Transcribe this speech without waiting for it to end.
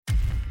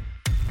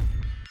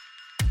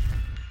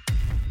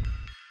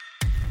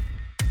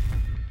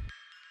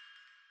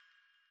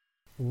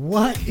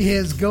What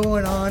is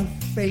going on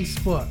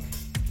Facebook?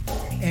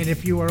 And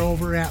if you are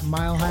over at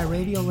Mile High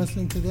Radio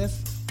listening to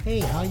this, hey,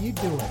 how you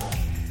doing?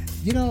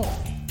 You know,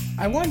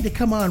 I wanted to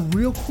come on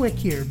real quick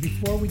here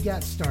before we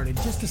got started,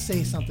 just to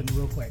say something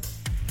real quick.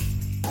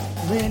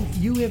 Lynn,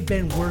 you have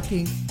been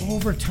working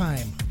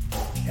overtime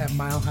at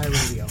Mile High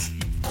Radio.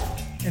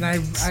 And I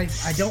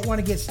don't want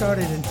to get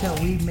started until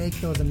we make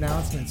those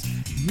announcements.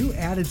 You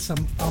added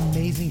some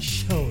amazing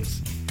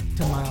shows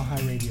to Mile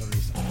High Radio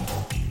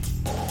recently.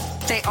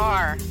 They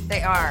are,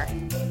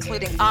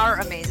 including our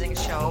amazing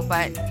show.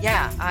 But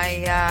yeah,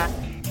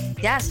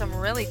 some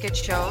really good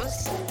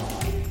shows.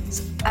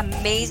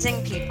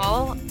 Amazing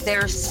people.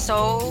 They're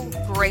so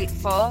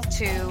grateful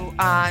to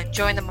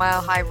join the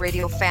Mile High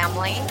Radio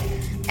family,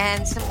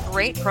 and some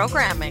great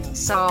programming.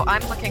 So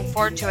I'm looking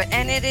forward to it.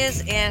 And it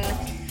is in,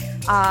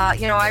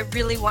 I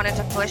really wanted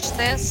to push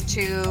this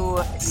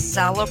to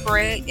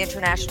celebrate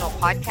International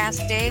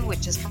Podcast Day,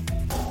 which is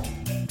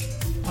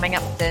coming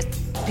up this.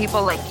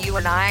 People like you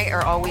and I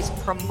are always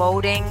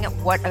promoting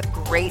what a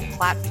great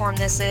platform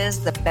this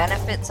is, the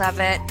benefits of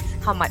it,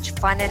 how much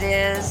fun it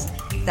is,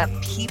 the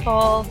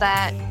people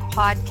that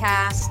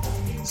podcast.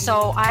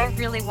 So I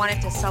really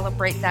wanted to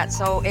celebrate that.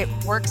 So it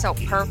works out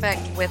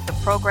perfect with the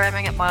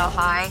programming at Mile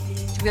High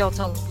to be able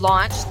to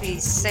launch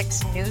these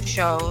 6 new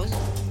shows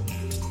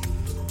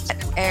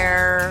that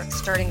air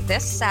starting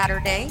this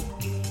Saturday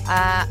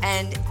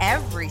and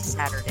every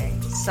Saturday.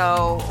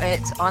 So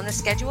it's on the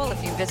schedule.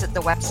 If you visit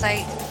the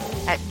website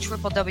at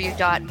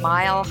www.milehigh,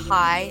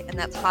 and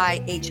that's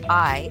high,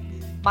 H-I,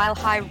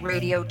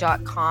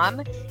 milehighradio.com.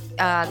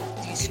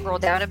 You scroll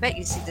down a bit,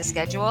 you see the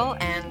schedule,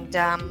 and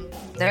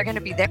they're going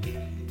to be there.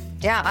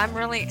 Yeah, I'm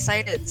really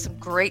excited. Some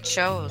great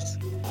shows.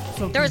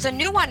 So, there was a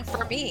new one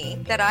for me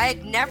that I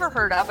had never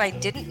heard of. I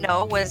didn't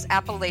know was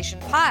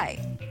Appalachian Pie.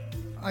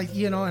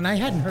 And I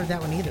hadn't heard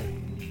that one either.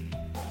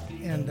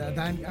 And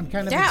I'm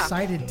kind of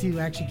excited to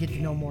actually get to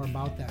know more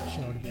about that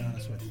show, to be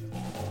honest with you.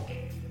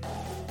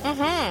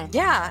 Mm-hmm.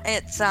 Yeah,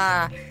 it's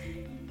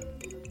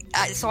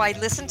so I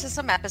listened to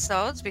some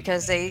episodes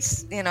because they,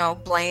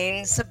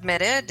 Blaine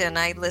submitted, and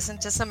I listened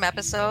to some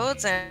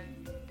episodes and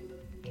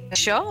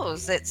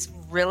shows. It's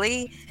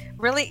really,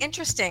 really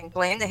interesting.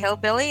 Blaine the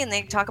hillbilly, and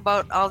they talk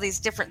about all these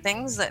different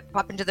things that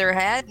pop into their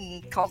head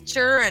and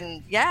culture,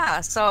 and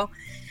so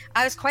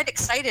I was quite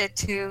excited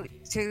to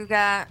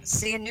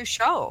see a new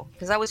show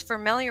because I was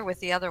familiar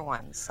with the other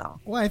ones. So,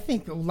 well, I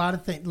think a lot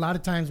of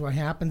times what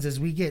happens is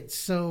we get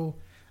so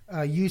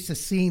used to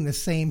seeing the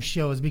same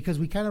shows because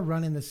we kind of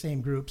run in the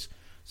same groups.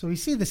 So we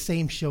see the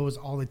same shows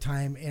all the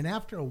time. And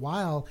after a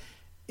while,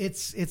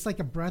 it's like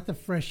a breath of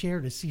fresh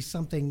air to see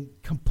something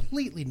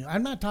completely new.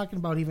 I'm not talking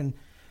about even,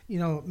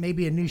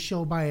 maybe a new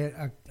show by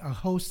a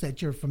host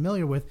that you're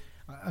familiar with,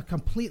 a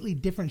completely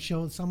different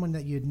show, someone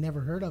that you'd never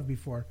heard of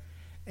before.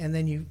 And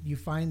then you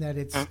find that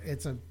it's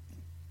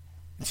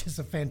just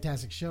a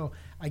fantastic show.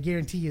 I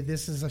guarantee you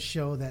this is a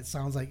show that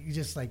sounds like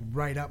just like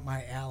right up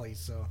my alley.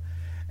 So,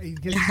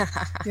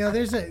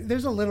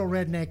 there's a little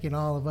redneck in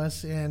all of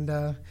us, and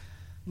a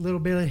little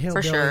bit of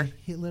hillbilly,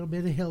 a little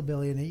bit of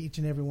hillbilly in each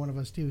and every one of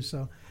us too.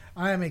 So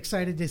I am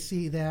excited to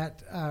see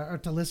that or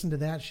to listen to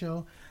that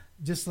show.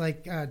 Just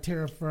like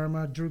Terra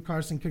Firma, Drew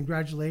Carson,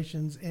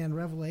 congratulations, and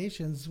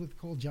Revelations with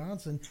Cole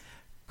Johnson.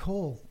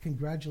 Cole,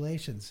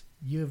 congratulations!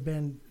 You have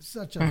been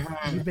such an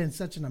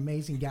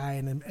amazing guy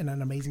and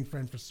an amazing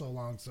friend for so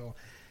long. So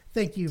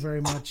thank you very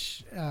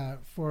much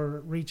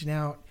for reaching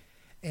out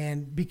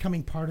and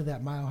becoming part of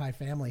that Mile High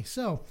family.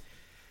 So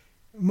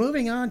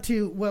moving on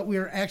to what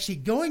we're actually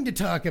going to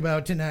talk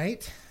about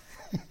tonight.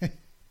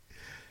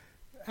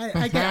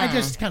 I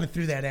just kind of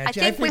threw that at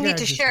you. I think we need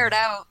to share it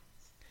out.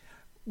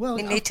 Well,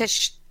 we need to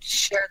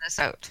share this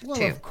out, well,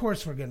 too. Of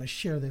course we're going to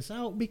share this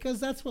out because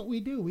that's what we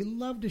do. We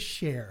love to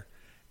share.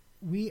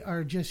 We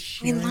are just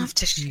sharing. We love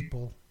to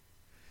people.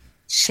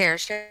 Share.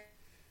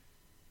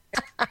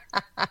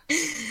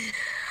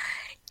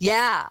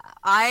 Yeah,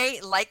 I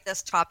like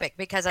this topic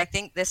because I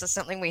think this is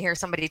something we hear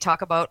somebody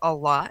talk about a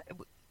lot.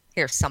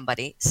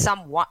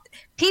 Somewhat.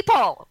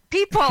 People.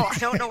 I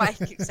don't know why I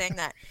keep saying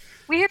that.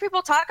 We hear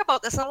people talk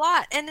about this a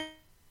lot. And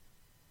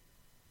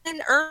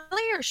in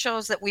earlier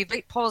shows that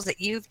polls that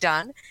you've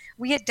done,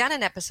 we had done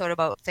an episode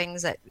about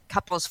things that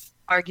couples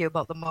argue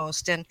about the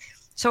most. And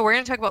so we're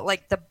going to talk about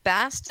like the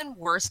best and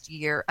worst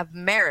year of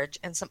marriage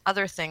and some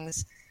other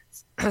things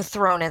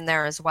thrown in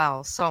there as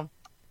well. So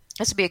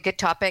this would be a good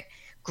topic.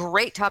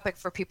 Great topic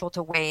for people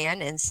to weigh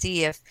in and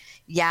see if,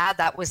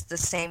 that was the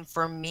same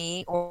for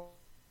me or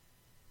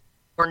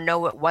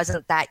no, it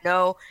wasn't that.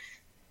 No,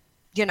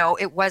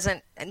 it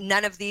wasn't,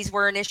 none of these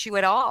were an issue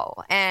at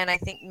all. And I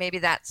think maybe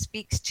that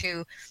speaks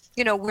to,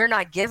 we're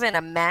not given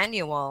a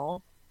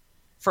manual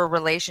for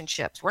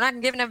relationships. We're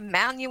not given a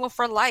manual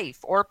for life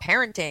or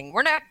parenting.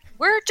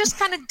 We're just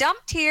kind of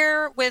dumped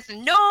here with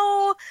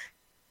no.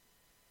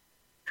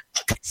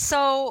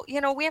 So,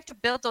 we have to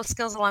build those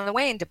skills along the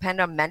way and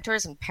depend on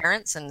mentors and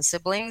parents and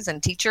siblings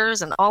and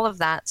teachers and all of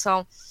that.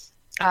 So,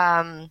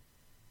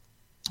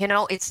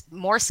 it's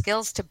more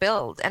skills to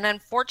build. And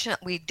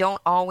unfortunately, we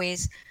don't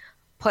always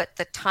put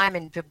the time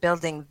into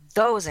building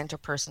those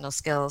interpersonal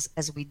skills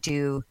as we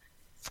do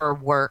for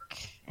work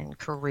and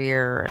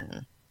career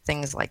and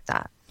things like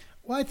that.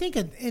 Well, I think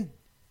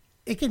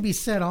it can be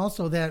said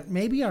also that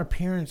maybe our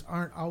parents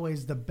aren't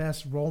always the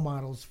best role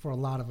models for a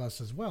lot of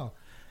us as well.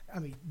 I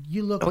mean,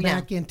 you look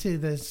back into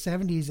the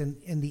 70s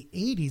and the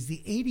 80s.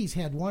 The 80s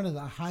had one of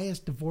the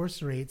highest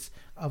divorce rates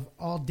of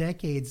all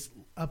decades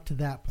up to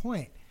that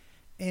point.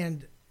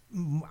 And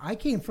I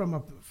came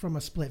from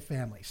a split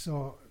family.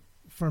 So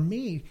for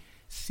me,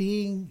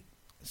 seeing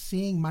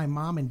my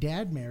mom and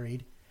dad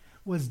married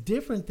was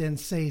different than,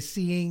 say,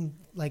 seeing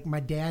like my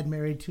dad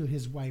married to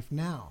his wife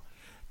now.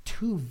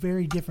 Two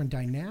very different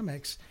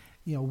dynamics.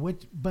 You know,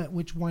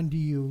 which one do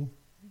you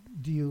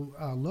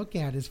look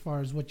at as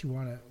far as what you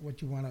want to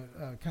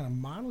kind of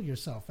model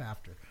yourself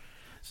after?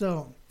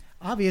 So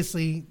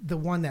obviously the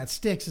one that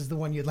sticks is the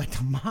one you'd like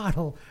to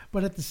model,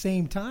 but at the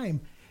same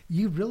time,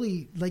 you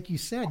really, like you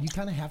said, you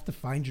kind of have to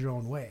find your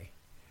own way.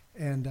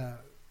 And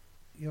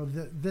you know,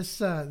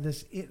 this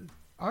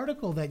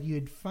article that you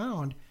had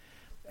found,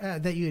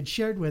 that you had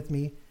shared with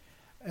me,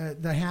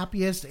 the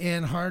happiest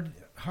and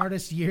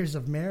hardest years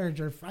of marriage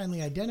are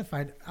finally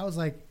identified. I was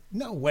like,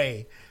 no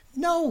way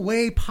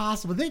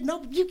possible.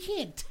 No, you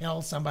can't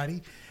tell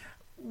somebody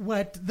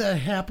what the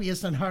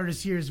happiest and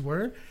hardest years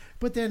were.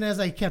 But then as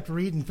I kept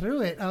reading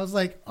through it, I was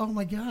like, oh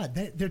my God,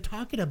 they're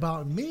talking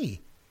about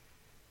me.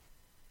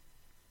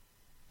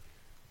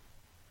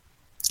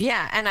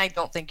 Yeah, and I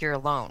don't think you're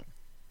alone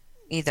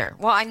either.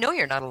 Well, I know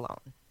you're not alone.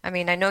 I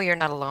mean, I know you're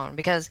not alone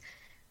because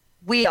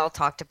we all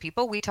talk to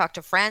people. We talk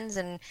to friends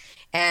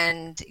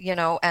and you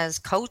know, as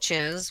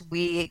coaches,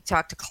 we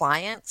talk to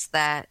clients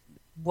that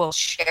will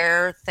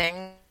share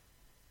things,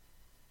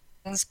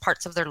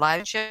 parts of their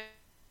lives. I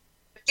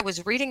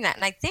was reading that,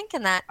 and I think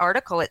in that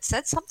article it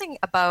said something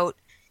about,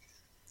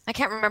 I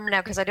can't remember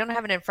now because I don't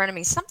have it in front of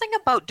me, something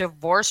about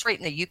divorce rate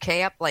in the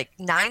UK up like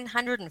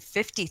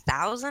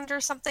 950,000 or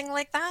something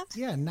like that.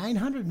 Yeah,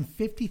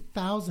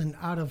 950,000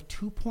 out of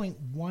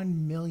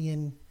 2.1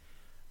 million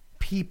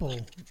people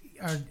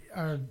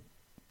are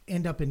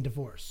end up in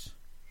divorce.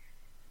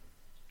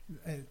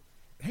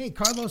 Hey,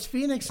 Carlos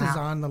Phoenix is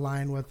on the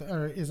line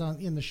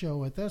in the show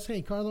with us.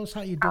 Hey, Carlos,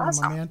 how you doing,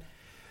 my man?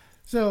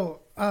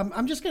 So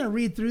I'm just going to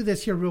read through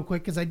this here real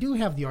quick because I do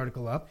have the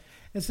article up.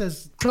 It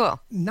says, cool.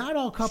 Not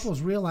all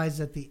couples realize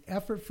that the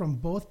effort from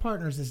both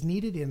partners is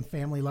needed in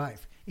family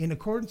life. In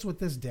accordance with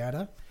this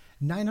data,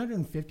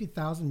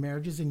 950,000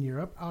 marriages in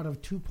Europe out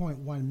of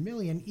 2.1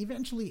 million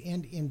eventually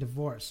end in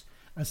divorce.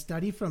 A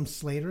study from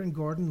Slater and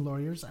Gordon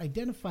lawyers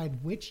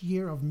identified which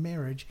year of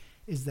marriage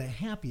is the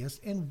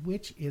happiest and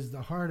which is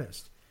the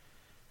hardest.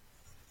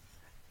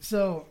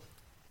 So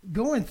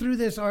going through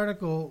this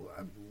article,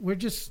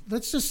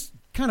 let's just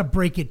kind of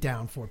break it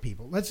down for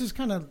people. Let's just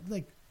kind of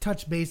like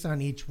touch base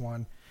on each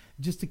one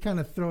just to kind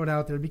of throw it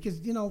out there because,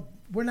 you know,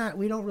 we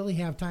don't really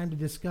have time to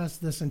discuss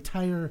this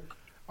entire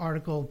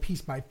article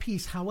piece by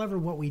piece. However,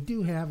 what we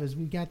do have is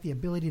we've got the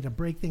ability to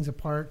break things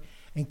apart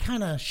and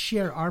kind of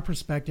share our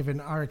perspective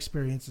and our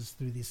experiences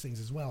through these things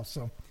as well.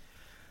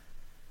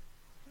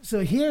 So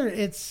here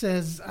it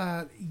says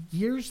up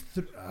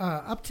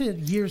to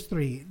years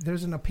 3,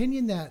 there's an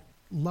opinion that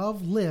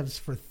love lives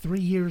for 3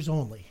 years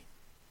only.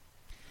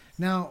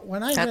 Now,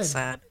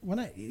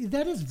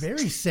 that is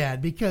very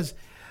sad because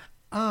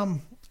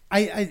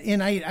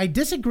I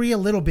disagree a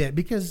little bit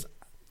because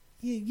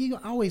you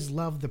always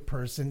love the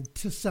person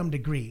to some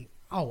degree,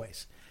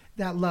 always.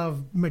 That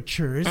love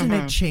matures and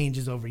it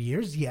changes over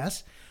years,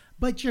 yes,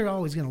 but you're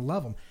always going to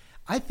love them.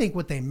 I think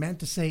what they meant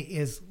to say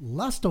is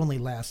lust only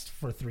lasts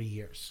for 3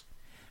 years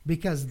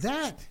because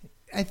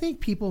I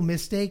think people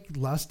mistake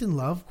lust and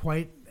love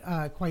quite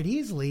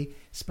easily,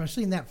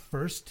 especially in that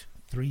first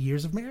 3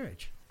 years of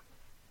marriage.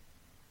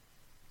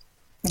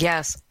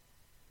 Yes,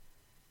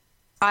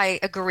 I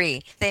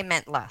agree. They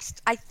meant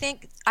lust. I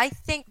think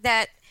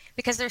that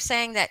because they're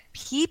saying that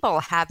people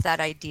have that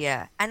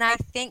idea, and I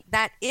think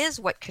that is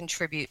what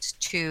contributes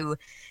to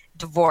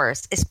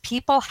divorce is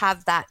people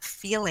have that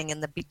feeling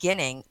in the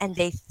beginning and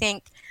they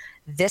think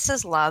this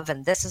is love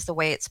and this is the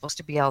way it's supposed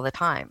to be all the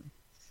time.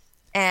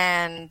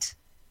 And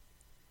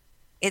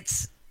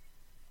it's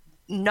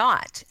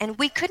not. And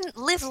we couldn't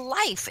live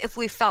life if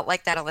we felt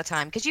like that all the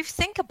time. Because you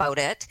think about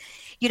it,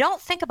 you don't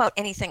think about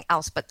anything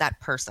else but that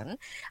person.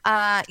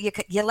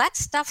 You let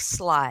stuff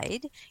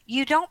slide.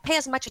 You don't pay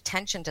as much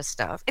attention to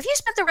stuff. If you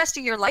spent the rest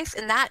of your life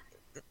in that,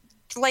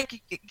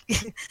 like,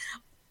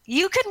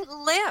 you couldn't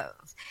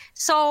live.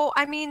 So,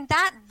 I mean,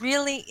 that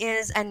really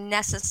is a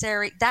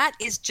necessary, that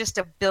is just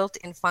a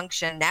built-in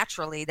function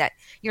naturally that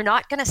you're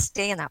not going to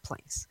stay in that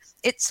place.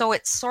 It's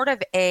sort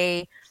of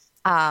a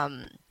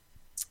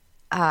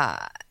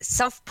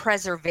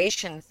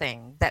self-preservation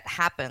thing that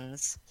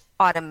happens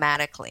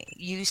automatically.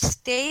 You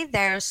stay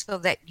there so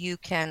that you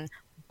can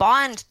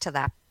bond to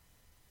that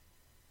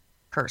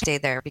person. Stay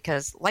there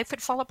because life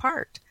would fall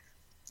apart.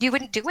 You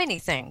wouldn't do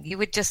anything. You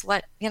would just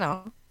let,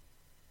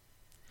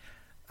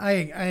 I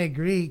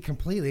agree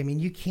completely. I mean,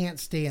 you can't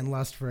stay in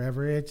lust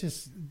forever. It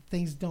just,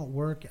 things don't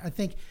work. I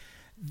think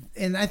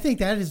and I think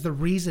that is the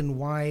reason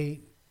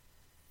why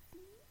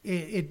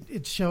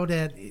it showed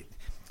that.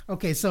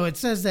 Okay, so it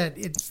says that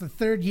it's the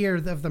third year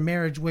of the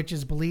marriage, which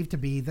is believed to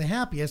be the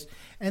happiest.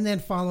 And then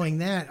following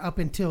that, up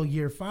until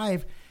year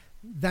 5,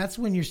 that's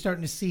when you're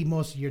starting to see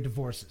most of your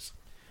divorces.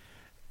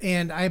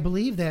 And I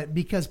believe that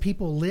because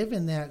people live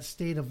in that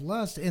state of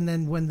lust, and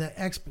then when that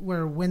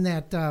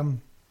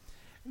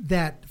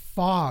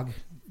fog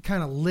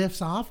kind of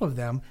lifts off of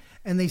them,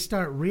 and they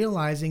start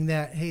realizing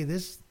that, hey,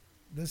 this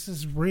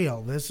is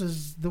real. This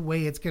is the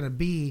way it's going to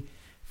be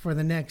for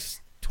the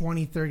next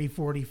 20, 30,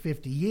 40,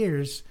 50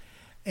 years.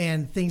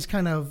 And things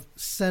kind of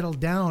settle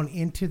down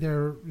into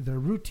their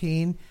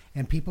routine,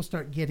 and people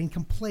start getting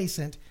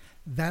complacent.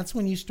 That's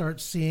when you start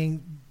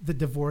seeing the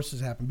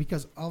divorces happen,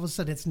 because all of a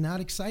sudden it's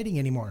not exciting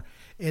anymore.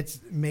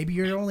 It's maybe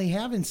you're only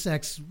having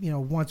sex,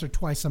 once or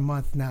twice a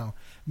month now.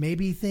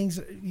 Maybe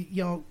things,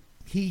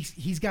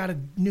 he's got a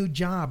new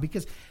job,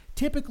 because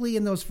typically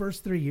in those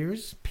first 3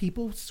 years,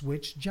 people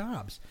switch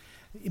jobs.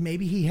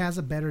 Maybe he has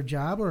a better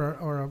job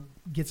or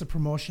gets a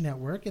promotion at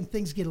work, and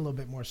things get a little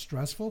bit more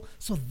stressful.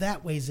 So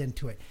that weighs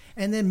into it.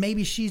 And then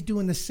maybe she's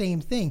doing the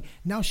same thing.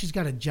 Now she's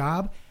got a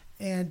job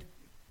and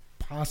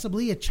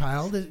possibly a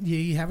child.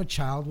 You have a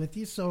child with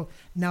you. So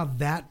now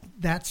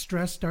that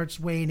stress starts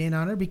weighing in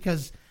on her,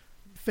 because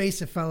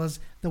face it, fellas,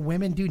 the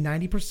women do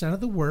 90% of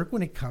the work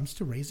when it comes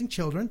to raising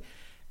children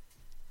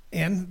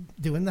and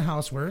doing the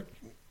housework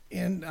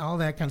and all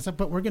that kind of stuff.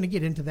 But we're going to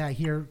get into that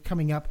here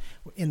coming up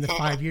in the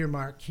 5-year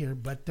mark here.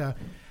 But, but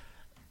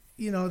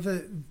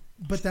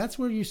that's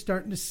where you're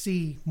starting to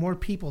see more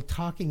people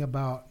talking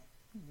about,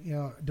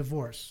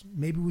 divorce.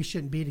 Maybe we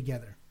shouldn't be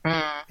together,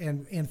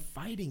 and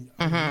fighting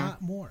a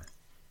lot more.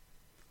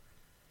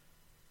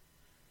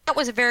 That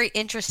was very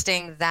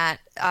interesting that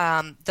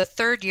the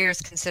third year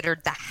is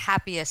considered the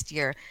happiest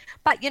year.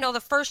 But, the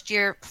first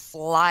year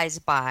flies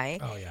by.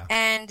 Oh, yeah.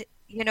 And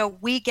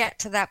we get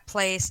to that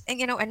place,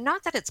 and, and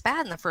not that it's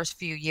bad in the first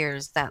few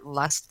years, that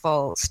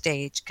lustful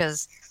stage,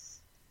 because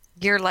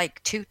you're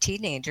like 2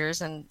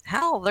 teenagers, and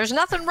hell, there's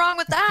nothing wrong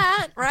with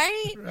that,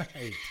 right?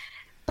 Right.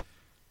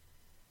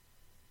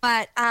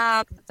 But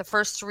the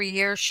first 3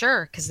 years,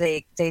 sure, because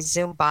they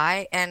zoom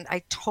by, and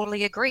I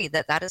totally agree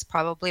that is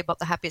probably about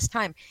the happiest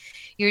time.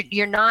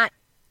 You're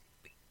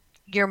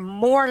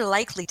more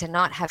likely to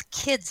not have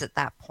kids at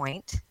that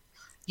point.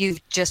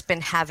 You've just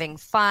been having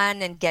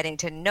fun and getting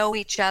to know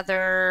each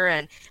other.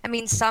 And I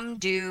mean, some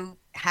do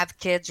have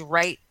kids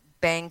right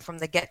bang from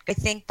the get. I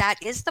think that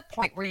is the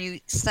point where you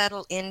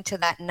settle into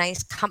that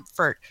nice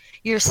comfort.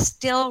 You're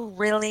still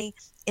really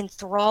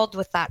enthralled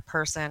with that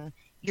person.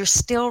 You're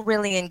still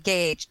really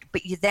engaged,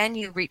 but you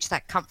reach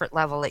that comfort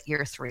level at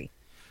year 3.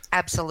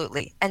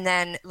 Absolutely. And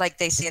then, like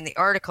they say in the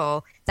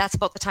article, that's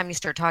about the time you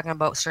start talking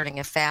about starting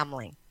a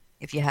family,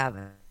 if you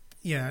haven't.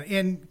 Yeah,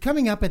 and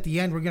coming up at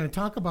the end, we're going to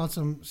talk about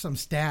some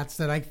stats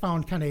that I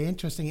found kind of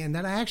interesting, and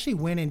that I actually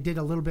went and did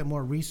a little bit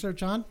more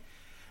research on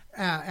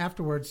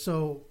afterwards.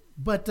 So,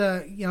 but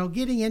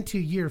getting into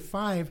year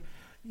 5,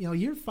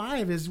 year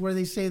 5 is where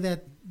they say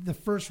that the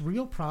first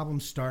real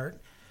problems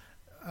start.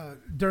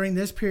 During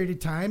this period of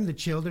time, the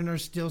children are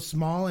still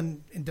small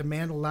and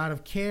demand a lot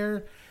of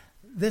care.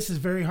 This is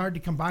very hard to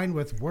combine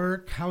with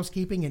work,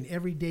 housekeeping, and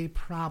everyday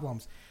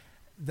problems.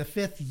 The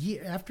 5th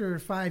year, after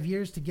 5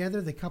 years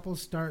together, the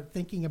couples start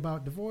thinking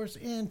about divorce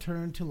and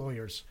turn to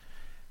lawyers.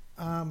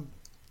 I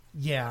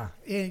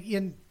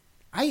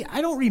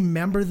don't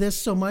remember this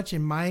so much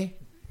in my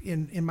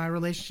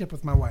relationship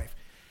with my wife.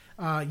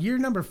 Year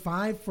number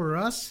 5 for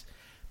us.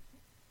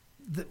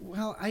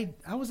 I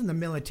was in the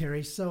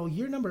military, so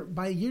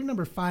by year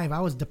number 5,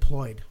 I was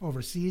deployed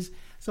overseas.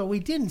 So we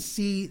didn't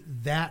see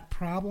that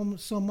problem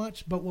so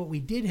much, but what we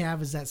did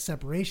have is that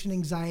separation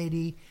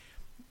anxiety.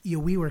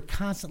 We were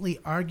constantly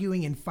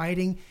arguing and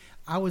fighting.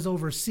 I was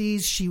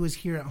overseas. She was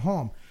here at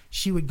home.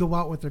 She would go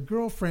out with her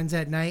girlfriends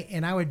at night,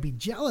 and I would be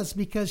jealous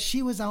because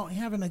she was out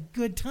having a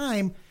good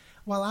time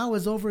while I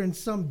was over in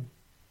some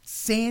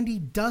sandy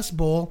dust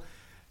bowl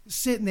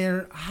sitting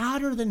there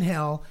hotter than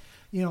hell,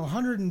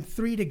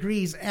 103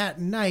 degrees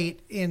at night,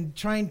 and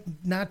trying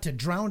not to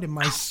drown in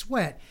my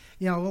sweat,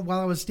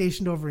 while I was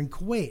stationed over in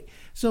Kuwait.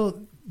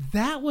 So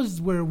that was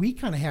where we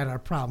kind of had our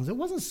problems. It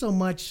wasn't so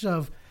much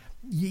of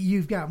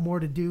you've got more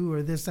to do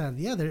or this, that, or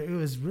the other. It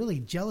was really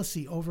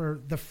jealousy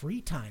over the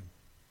free time.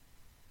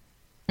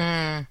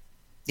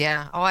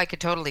 Yeah. Oh, I could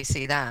totally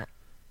see that.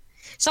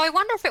 So I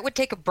wonder if it would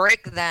take a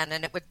break then,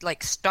 and it would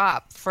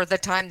stop for the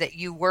time that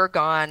you were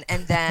gone,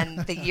 and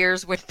then the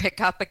years would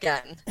pick up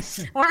again.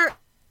 Or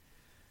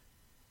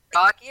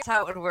that's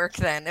how it would work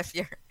then if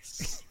you're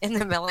in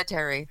the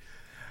military.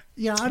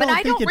 Yeah,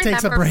 I don't think it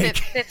takes a break. I don't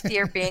remember 5th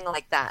year being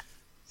like that.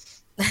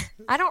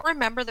 I don't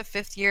remember the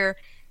 5th year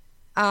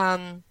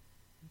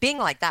being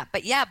like that.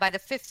 But yeah, by the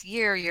 5th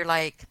year, you're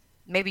like,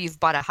 maybe you've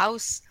bought a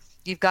house,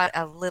 you've got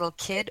a little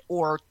kid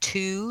or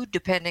 2,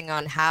 depending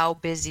on how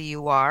busy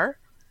you are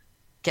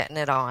getting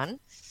it on.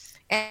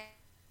 And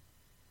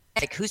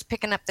like who's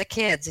picking up the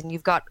kids, and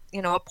you've got,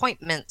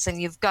 appointments,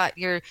 and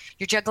you're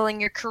juggling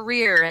your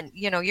career, and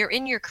you're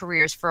in your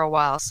careers for a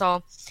while.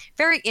 So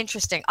very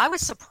interesting. I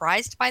was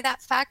surprised by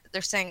that fact that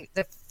they're saying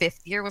the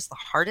fifth year was the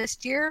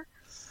hardest year.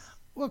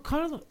 Well,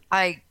 Carlos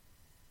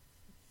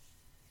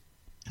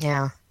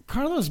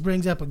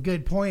brings up a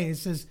good point. He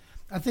says,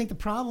 I think the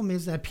problem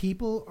is that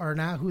people are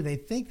not who they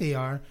think they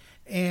are,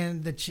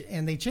 and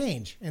they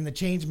change, and the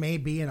change may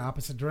be in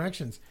opposite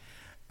directions.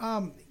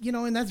 And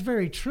that's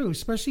very true,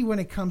 especially when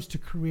it comes to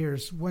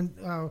careers. When,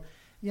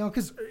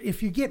 because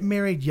if you get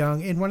married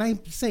young, and when I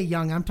say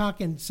young, I'm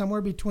talking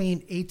somewhere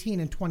between 18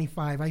 and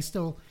 25. I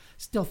still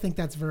think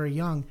that's very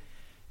young.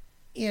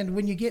 And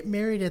when you get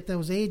married at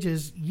those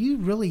ages, you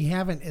really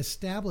haven't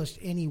established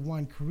any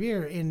one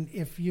career. And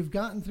if you've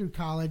gotten through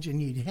college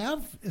and you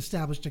have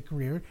established a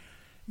career,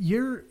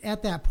 you're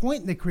at that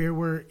point in the career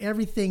where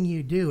everything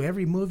you do,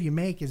 every move you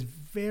make is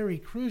very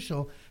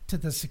crucial to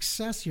the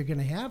success you're going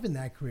to have in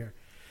that career.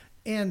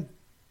 And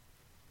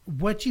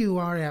what you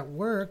are at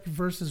work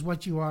versus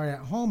what you are at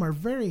home are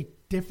very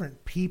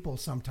different people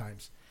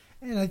sometimes.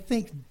 And I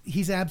think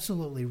he's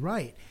absolutely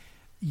right.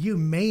 You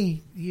may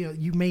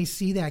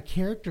see that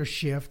character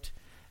shift.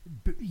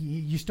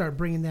 You start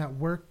bringing that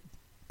work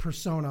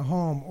persona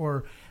home,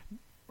 or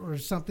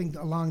something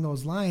along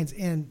those lines.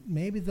 And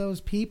maybe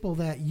those people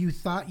that you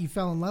thought you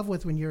fell in love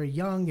with when you were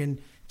young and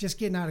just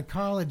getting out of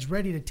college,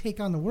 ready to take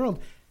on the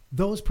world,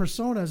 those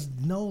personas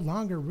no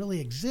longer really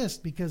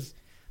exist, because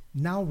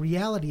now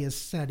reality is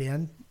set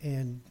in,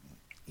 and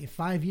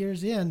 5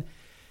 years in,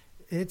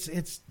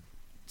 it's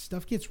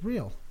stuff gets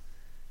real.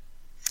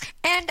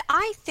 And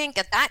I think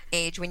at that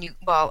age,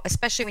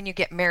 especially when you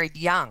get married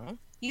young,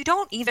 you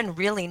don't even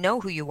really know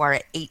who you are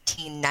at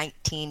 18,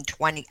 19,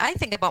 20. I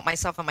think about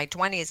myself in my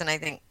 20s, and I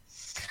think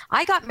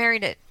I got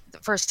married at the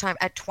first time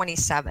at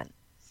 27,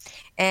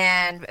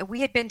 and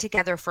we had been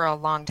together for a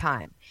long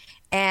time.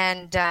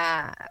 And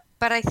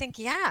but I think,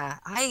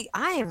 I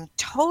am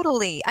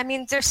totally,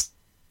 there's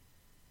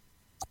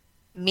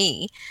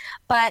me,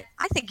 but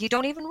I think you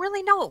don't even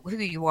really know who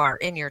you are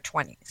in your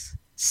 20s.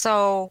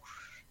 So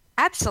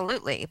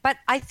absolutely. But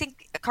I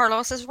think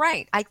Carlos is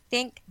right. I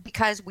think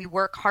because we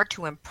work hard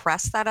to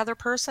impress that other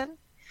person,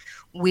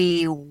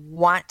 we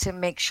want to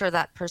make sure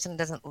that person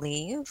doesn't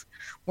leave.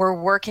 We're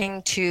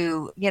working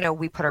to,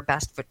 we put our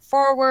best foot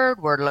forward.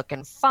 We're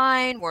looking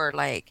fine. We're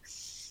like,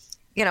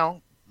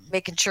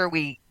 making sure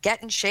we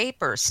get in shape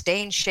or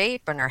stay in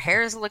shape, and our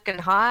hair is looking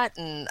hot,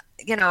 and,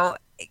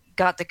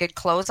 got the good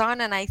clothes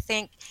on. And I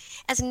think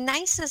as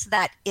nice as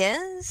that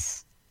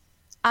is,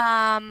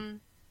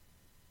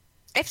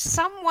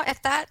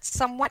 if that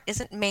somewhat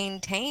isn't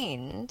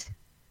maintained,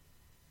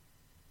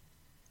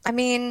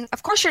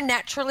 of course you're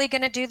naturally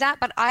going to do that,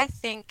 but I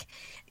think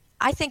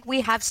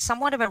we have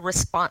somewhat of a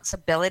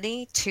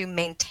responsibility to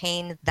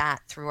maintain that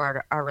through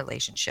our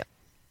relationship,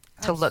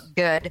 to look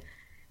good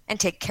and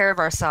take care of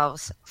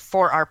ourselves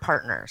for our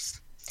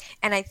partners.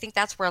 And I think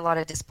that's where a lot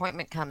of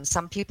disappointment comes.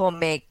 Some people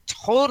may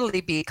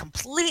totally be a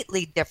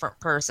completely different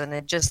person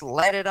and just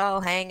let it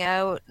all hang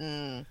out.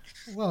 And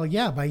well,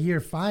 yeah, by year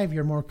 5,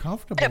 you're more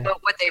comfortable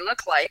about what they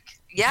look like.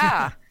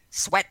 Yeah.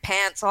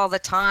 Sweatpants all the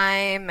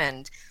time.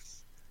 And,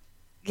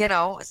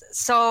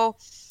 so,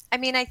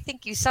 I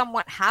think you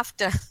somewhat have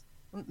to,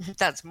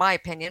 that's my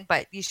opinion,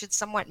 but you should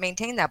somewhat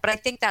maintain that. But I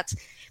think that's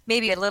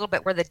maybe a little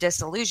bit where the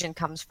disillusion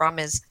comes from,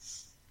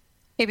 is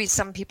maybe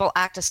some people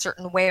act a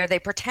certain way, or they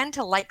pretend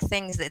to like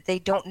things that they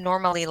don't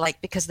normally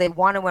like because they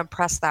want to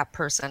impress that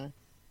person.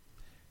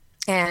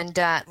 And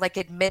like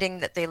admitting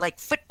that they like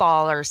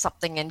football or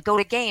something and go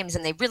to games,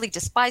 and they really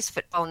despise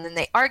football, and then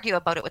they argue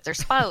about it with their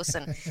spouse.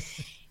 And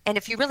and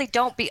if you really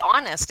don't be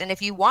honest, and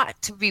if you want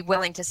to be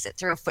willing to sit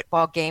through a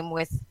football game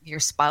with your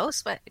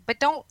spouse, but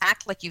don't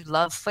act like you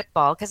love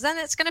football, because then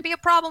it's going to be a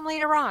problem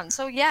later on.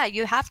 So yeah,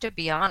 you have to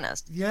be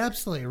honest. You're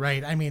absolutely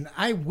right.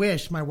 I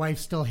wish my wife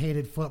still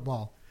hated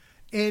football.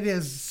 It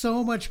is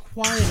so much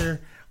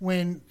quieter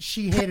when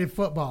she hated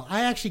football.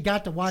 I actually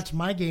got to watch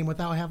my game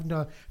without having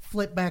to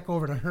flip back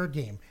over to her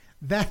game.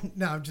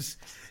 I'm just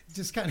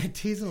kind of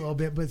teasing a little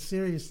bit, but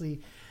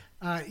seriously,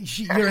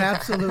 you're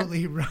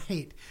absolutely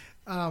right.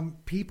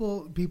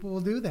 People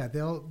will do that.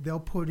 They'll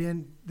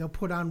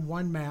put on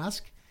one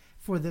mask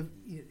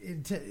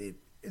and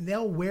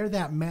they'll wear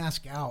that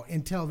mask out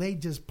until they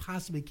just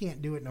possibly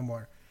can't do it no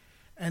more.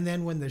 And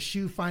then when the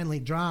shoe finally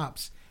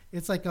drops,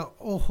 it's like,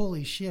 oh,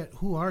 holy shit,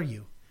 who are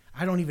you?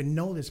 I don't even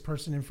know this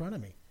person in front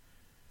of me.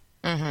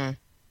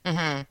 Mm-hmm.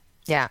 Mm-hmm.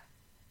 Yeah,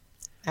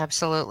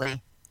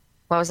 absolutely.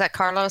 What was that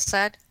Carlos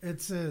said? It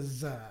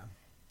says,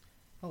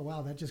 oh,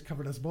 wow, that just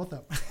covered us both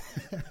up.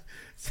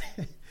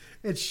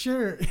 It's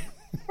sure.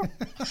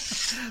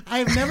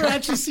 I've never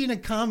actually seen a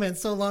comment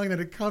so long that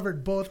it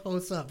covered both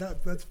hosts up.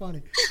 That's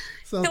funny.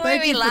 So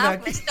thank you for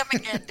that. My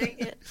stomach ending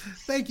it.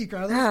 Thank you,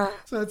 Carlos.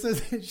 So it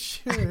says,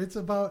 it's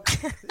about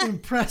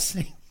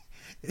impressing.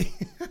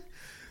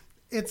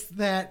 It's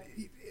that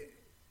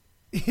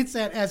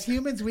as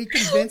humans, we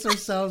convince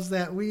ourselves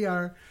that we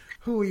are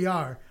who we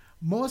are.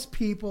 Most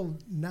people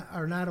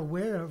are not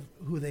aware of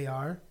who they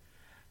are,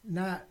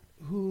 not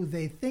who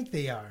they think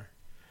they are.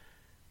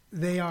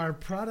 They are a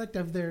product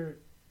of their.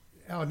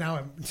 Oh, now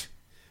I'm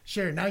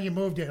sure. Now you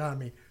moved it on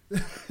me.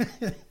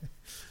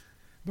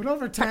 But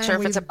over time, I'm not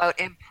sure if it's about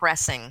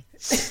impressing.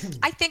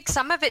 I think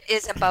some of it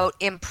is about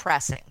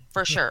impressing,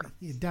 for sure.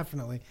 Yeah,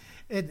 definitely.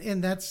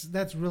 And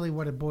that's really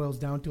what it boils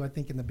down to, I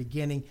think, in the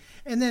beginning.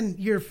 And then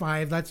year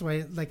 5, that's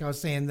why, like I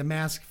was saying, the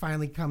mask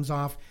finally comes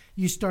off.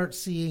 You start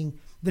seeing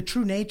the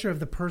true nature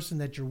of the person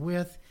that you're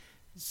with.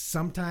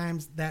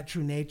 Sometimes that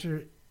true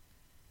nature,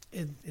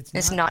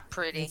 it's not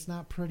pretty. It's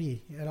not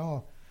pretty at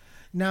all.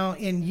 Now,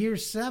 in year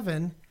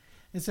 7,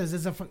 it says,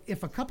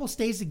 if a couple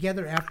stays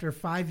together after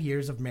 5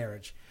 years of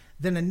marriage,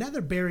 then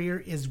another barrier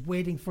is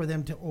waiting for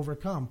them to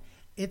overcome.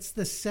 It's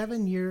the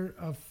 7-year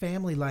of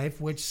family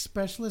life, which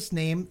specialists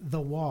name the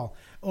wall,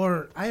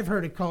 or I've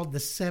heard it called the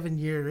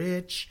 7-year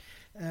itch.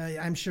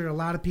 I'm sure a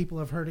lot of people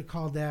have heard it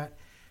called that.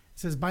 It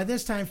says, by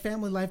this time,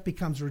 family life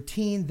becomes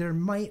routine. There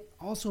might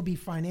also be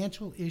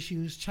financial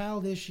issues,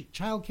 child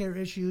care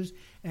issues,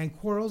 and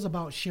quarrels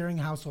about sharing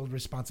household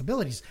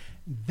responsibilities.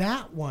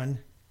 That one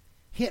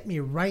hit me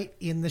right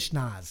in the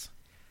schnoz.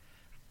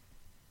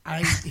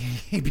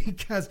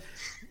 Because,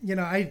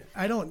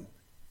 I don't,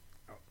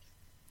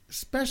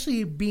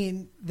 especially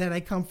being that I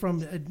come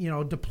from,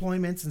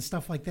 deployments and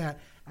stuff like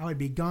that. I would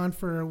be gone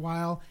for a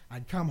while.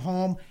 I'd come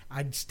home.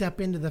 I'd step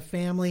into the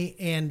family,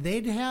 and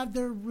they'd have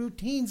their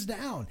routines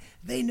down.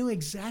 They knew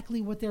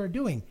exactly what they were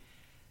doing.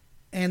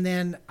 And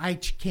then I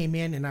came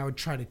in, and I would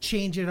try to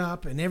change it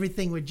up, and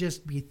everything would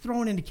just be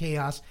thrown into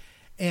chaos,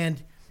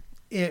 and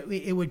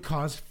it would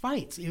cause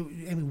fights.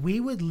 We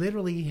would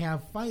literally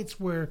have fights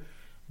where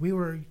we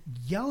were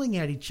yelling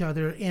at each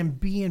other and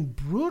being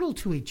brutal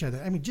to each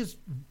other. I mean, just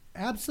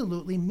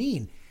absolutely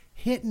mean,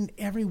 hitting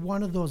every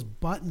one of those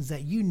buttons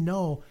that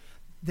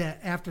that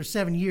after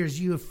 7 years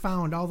you have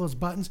found all those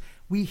buttons.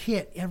 We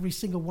hit every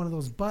single one of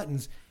those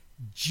buttons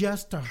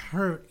just to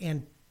hurt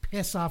and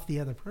piss off the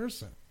other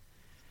person.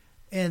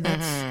 And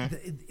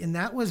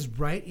that was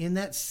right in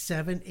that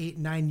 7, 8,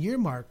 9 year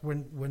mark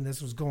when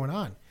this was going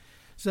on.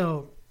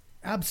 So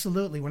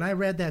absolutely, when I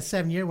read that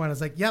 7-year one, I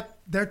was like, yep,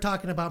 they're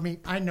talking about me.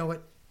 I know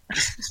it.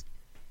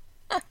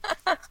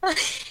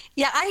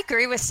 Yeah, I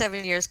agree with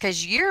 7 years,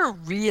 because you're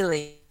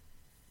really,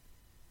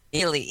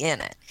 really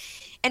in it.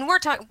 And we're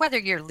talking whether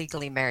you're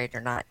legally married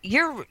or not.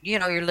 You're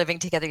living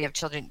together. You have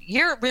children.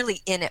 You're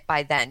really in it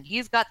by then.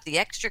 You've got the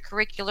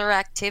extracurricular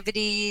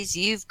activities.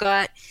 You've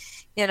got,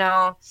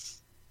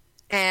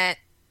 and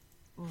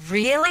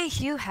really,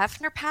 Hugh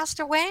Hefner passed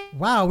away.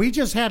 Wow, we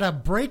just had a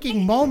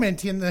breaking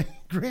moment in the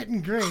Grit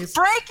and Grace.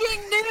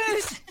 Breaking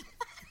news.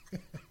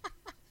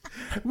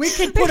 We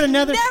could put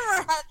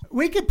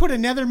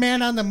another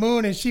man on the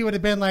moon, and she would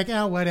have been like,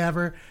 oh,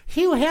 whatever.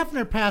 Hugh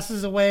Hefner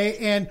passes away,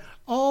 and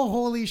oh,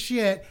 holy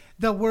shit,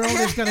 the world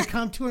is going to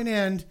come to an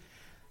end.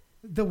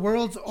 The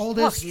world's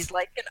oldest... Well, he's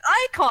like an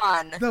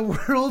icon. The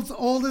world's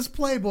oldest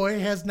Playboy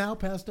has now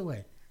passed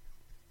away.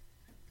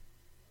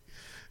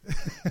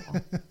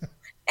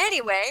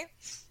 Anyway,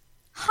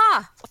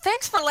 well,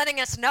 thanks for letting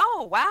us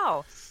know.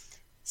 Wow.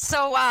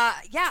 So,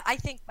 I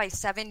think by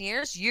 7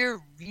 years,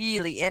 you're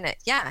really in it.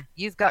 Yeah,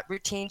 you've got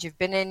routines. You've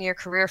been in your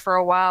career for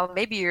a while.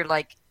 Maybe you're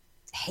like,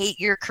 hate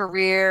your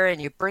career,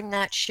 and you bring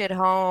that shit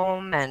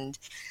home, and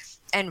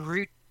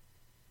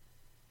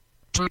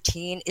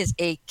routine is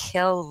a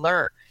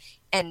killer.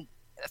 And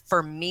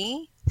for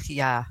me,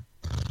 yeah.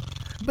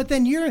 But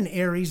then you're an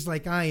Aries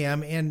like I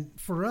am, and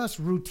for us,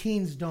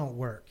 routines don't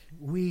work.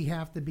 We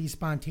have to be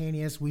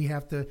spontaneous. We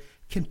have to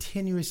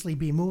continuously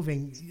be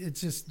moving. It's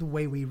just the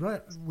way we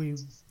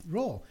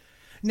roll.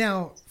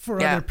 Now,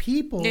 for other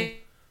people,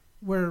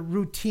 where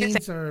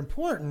routines are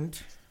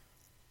important,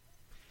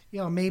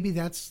 maybe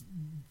that's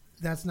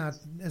not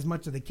as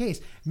much of the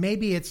case.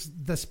 Maybe it's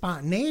the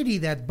spontaneity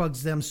that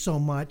bugs them so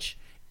much.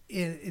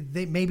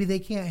 Maybe they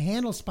can't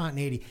handle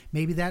spontaneity.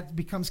 Maybe that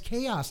becomes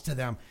chaos to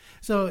them.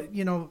 So,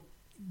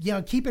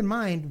 keep in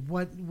mind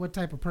what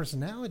type of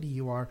personality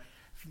you are.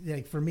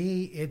 Like for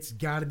me, it's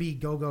got to be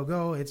go, go,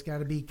 go. It's got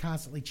to be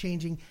constantly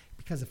changing,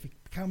 because if it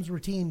becomes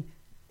routine,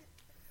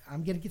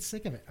 I'm going to get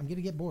sick of it. I'm going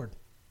to get bored.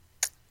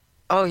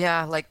 Oh,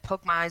 yeah. Like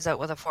poke my eyes out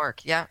with a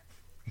fork. Yeah.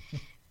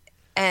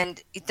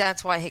 And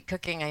that's why I hate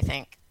cooking, I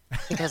think,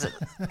 because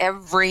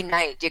every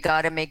night you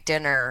got to make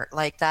dinner.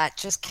 Like that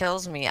just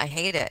kills me. I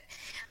hate it.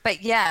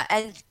 But yeah,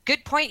 and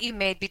good point you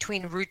made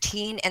between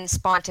routine and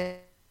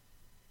spontaneity.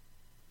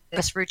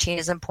 This routine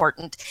is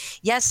important.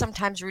 Yes,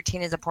 sometimes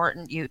routine is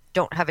important. You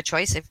don't have a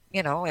choice. If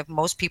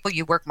most people,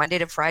 you work Monday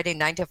to Friday,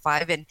 9 to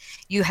 5, and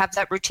you have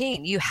that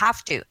routine. You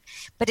have to.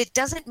 But it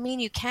doesn't mean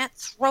you can't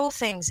throw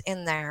things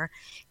in there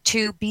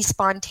to be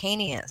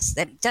spontaneous.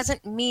 That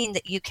doesn't mean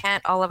that you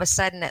can't all of a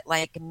sudden at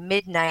like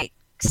midnight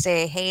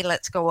say, hey,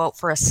 let's go out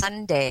for a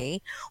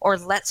Sunday, or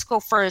let's go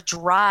for a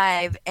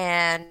drive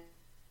and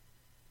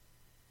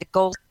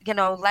go,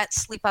 let's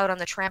sleep out on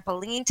the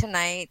trampoline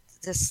tonight.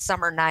 this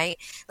summer night.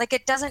 Like,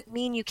 it doesn't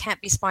mean you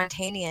can't be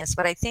spontaneous,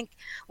 but I think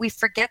we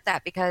forget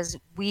that because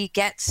we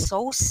get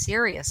so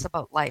serious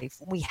about life.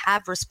 We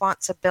have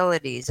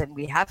responsibilities and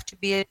we have to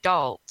be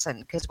adults,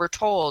 and because we're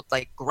told,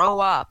 like, grow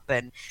up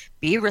and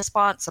be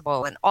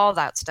responsible and all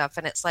that stuff.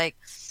 And it's like,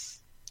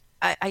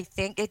 I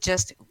think it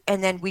just,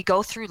 and then we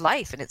go through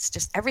life and it's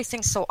just,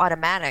 everything's so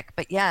automatic.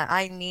 But yeah,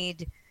 I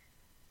need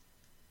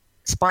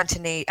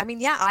spontaneity. I mean,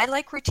 yeah, I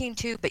like routine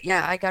too, but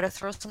yeah, I got to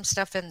throw some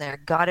stuff in there.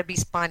 Got to be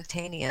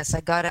spontaneous.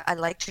 I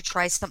like to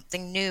try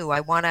something new. I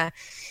want to,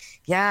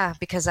 yeah,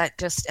 because that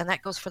just, and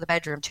that goes for the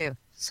bedroom too.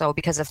 So,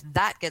 because if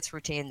that gets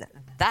routine,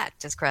 that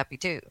is crappy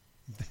too.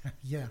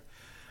 Yeah.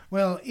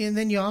 Well, and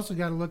then you also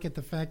got to look at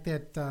the fact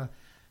that,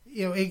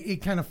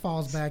 it kind of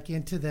falls back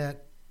into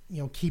that,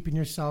 keeping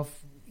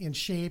yourself in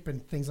shape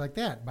and things like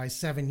that. By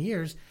 7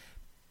 years,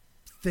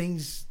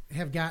 things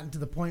have gotten to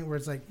the point where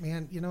it's like,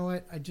 man, you know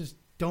what? I just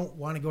don't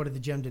want to go to the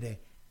gym today.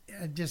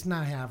 Just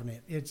not having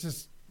it. It's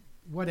just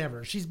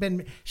whatever.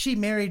 She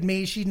married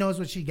me. She knows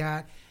what she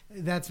got.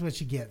 That's what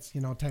she gets,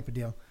 type of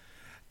deal.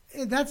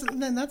 That's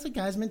a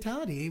guy's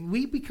mentality.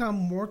 We become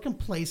more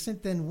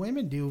complacent than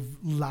women do a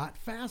lot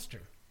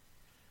faster.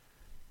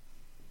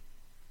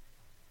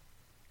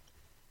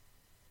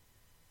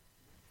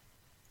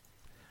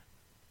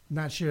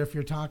 Not sure if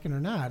you're talking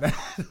or not.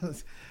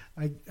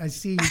 I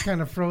see you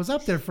kind of froze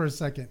up there for a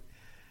second.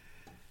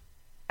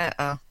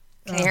 Uh-oh.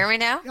 Can you hear me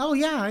now? Oh,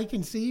 yeah, I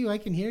can see you. I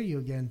can hear you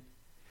again.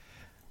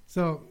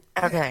 So,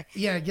 okay.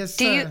 Yeah, I guess.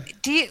 Do you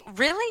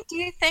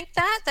think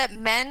that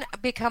men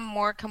become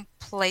more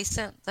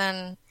complacent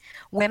than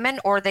women,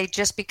 or they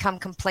just become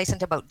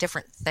complacent about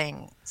different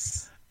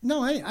things?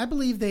 No, I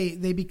believe they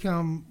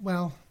become,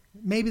 well,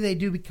 maybe they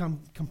do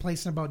become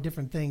complacent about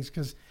different things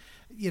because,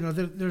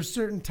 there's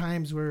certain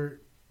times where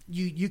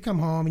you come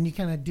home and you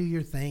kind of do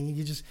your thing and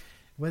you just,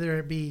 whether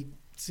it be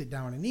sit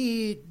down and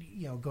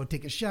eat, go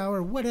take a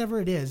shower, whatever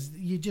it is,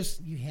 you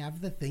have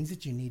the things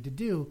that you need to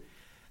do.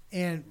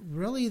 And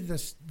really the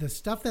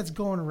stuff that's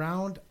going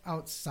around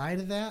outside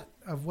of that,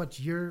 of what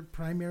your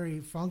primary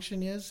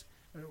function is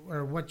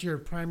or what your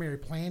primary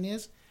plan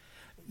is,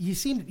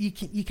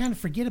 you kind of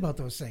forget about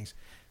those things.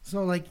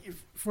 So like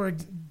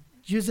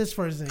use this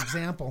for as an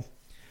example,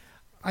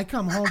 I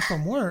come home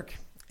from work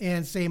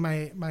and say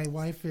my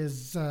wife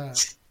is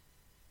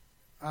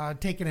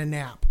taking a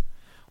nap.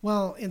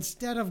 Well,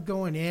 instead of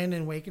going in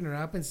and waking her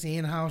up and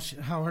seeing how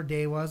her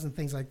day was and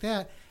things like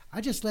that,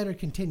 I just let her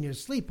continue to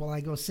sleep while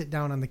I go sit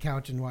down on the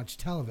couch and watch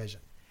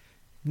television.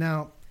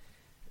 Now,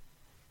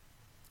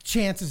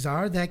 chances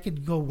are that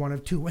could go one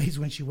of two ways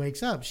when she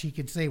wakes up. She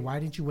could say, "Why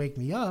didn't you wake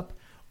me up?"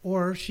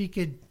 Or she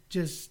could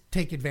just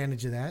take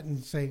advantage of that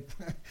and say,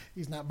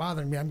 "He's not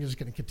bothering me. I'm just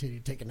going to continue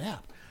to take a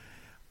nap."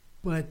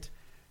 But,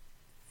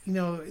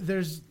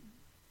 it's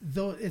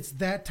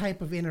that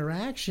type of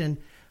interaction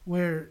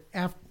where,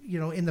 after,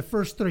 in the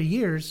first 3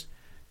 years,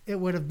 it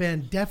would have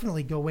been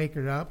definitely go wake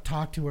her up,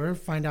 talk to her,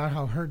 find out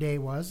how her day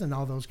was and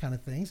all those kind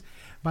of things.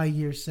 By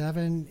year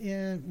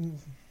 7,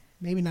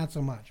 maybe not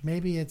so much.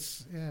 Maybe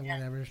it's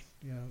whatever.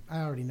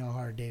 I already know how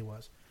her day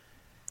was.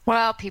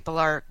 Well,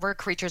 we're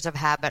creatures of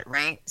habit,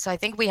 right? So I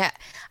think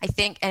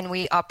and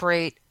we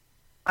operate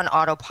on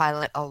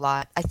autopilot a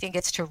lot. I think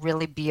it's to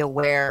really be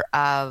aware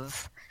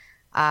of,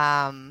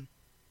 I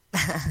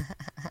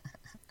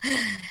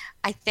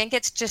think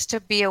it's just to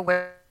be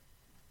aware,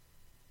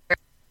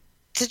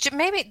 to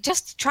maybe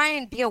just try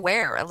and be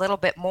aware a little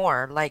bit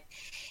more. Like,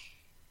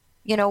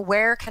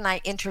 where can I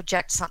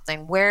interject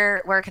something?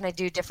 Where can I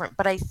do different?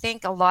 But I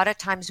think a lot of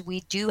times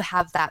we do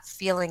have that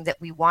feeling that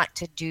we want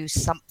to do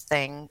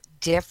something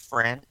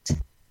different.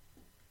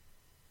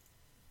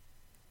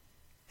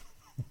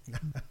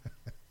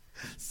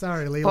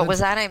 Sorry, Leland. What was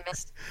that I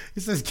missed?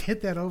 It says,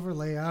 get that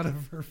overlay out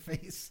of her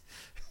face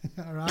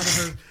or out of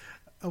her,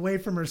 away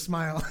from her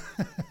smile.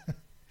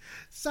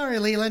 Sorry,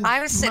 Leland.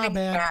 I was sitting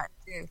there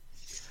too.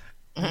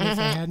 I guess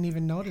I hadn't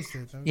even noticed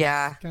it.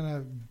 Yeah. Kind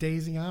of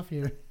dazing off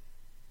here.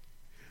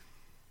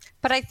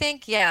 But I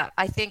think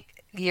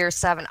year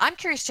 7, I'm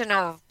curious to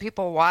know,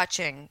 people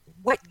watching,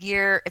 what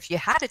year, if you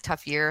had a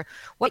tough year,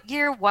 what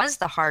year was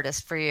the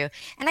hardest for you?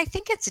 And I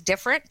think it's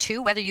different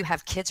too, whether you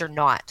have kids or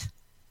not.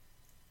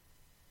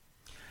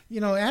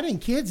 Adding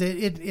kids,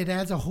 it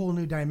adds a whole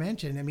new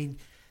dimension. I mean,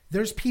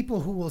 there's people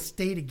who will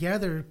stay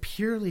together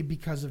purely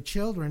because of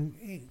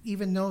children,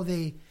 even though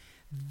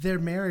their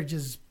marriage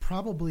has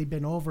probably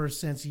been over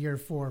since year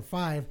 4 or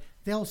 5.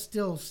 They'll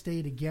still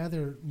stay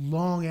together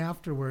long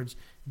afterwards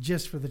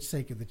just for the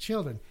sake of the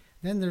children.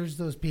 Then there's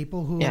those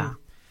people who,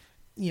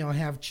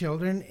 have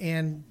children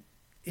and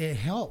it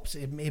helps.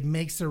 It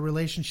makes their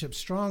relationship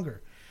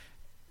stronger.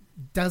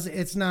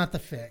 It's not the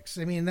fix.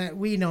 I mean, that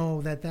we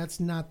know that's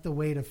not the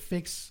way to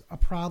fix a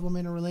problem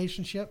in a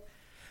relationship.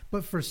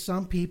 But for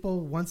some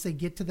people, once they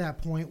get to that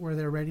point where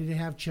they're ready to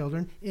have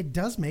children, it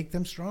does make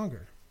them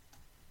stronger.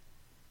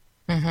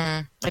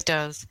 Mm-hmm. It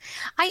does.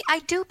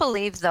 I do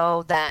believe,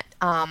 though, that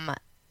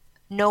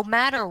no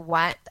matter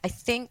what, I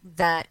think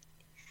that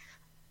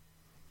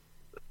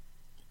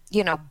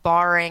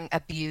barring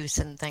abuse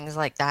and things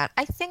like that,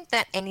 I think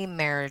that any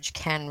marriage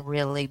can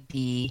really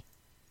be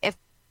if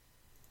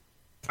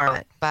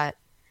but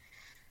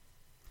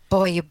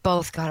boy, you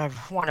both gotta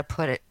want to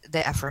put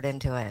the effort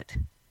into it.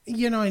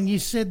 And you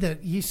said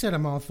a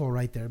mouthful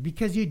right there,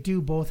 because you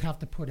do both have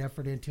to put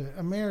effort into it.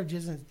 A marriage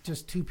isn't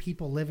just two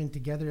people living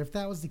together. If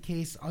that was the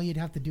case, all you'd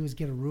have to do is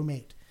get a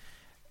roommate.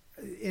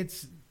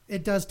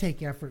 It does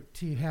take effort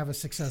to have a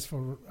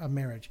successful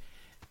marriage,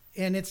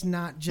 and it's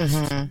not just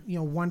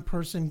one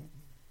person.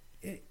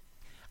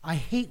 I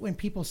hate when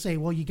people say,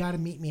 "Well, you got to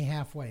meet me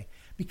halfway,"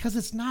 because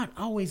it's not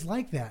always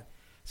like that.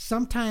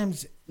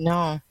 Sometimes,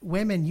 no,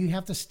 women, you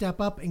have to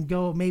step up and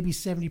go maybe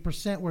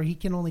 70% where he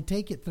can only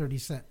take it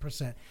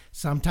 30%.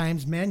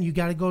 Sometimes men, you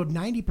got to go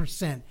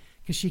 90%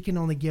 because she can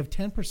only give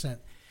 10%.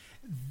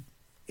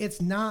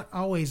 It's not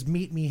always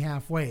meet me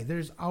halfway.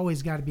 There's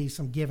always got to be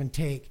some give and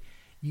take.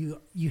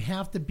 You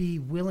have to be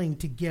willing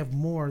to give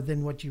more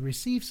than what you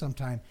receive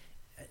sometime.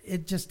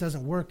 It just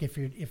doesn't work if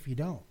you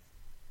don't.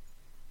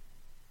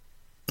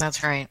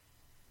 That's right.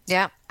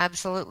 Yeah,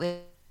 absolutely.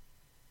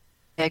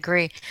 I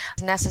agree.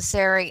 It's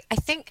necessary. I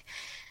think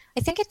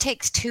it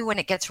takes two when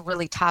it gets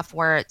really tough,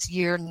 where it's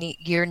you're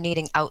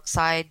needing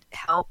outside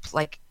help.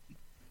 Like,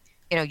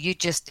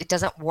 it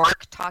doesn't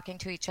work talking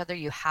to each other.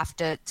 You have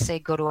to say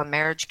go to a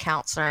marriage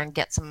counselor and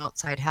get some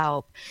outside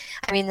help.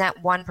 I mean,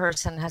 that one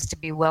person has to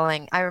be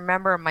willing. I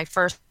remember my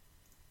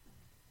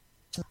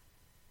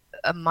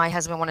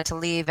husband wanted to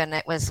leave, and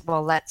it was,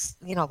 well, let's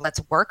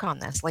work on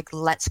this. Like,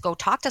 let's go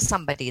talk to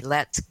somebody.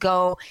 Let's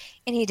go.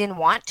 And he didn't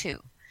want to.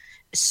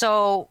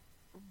 So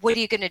what are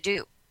you going to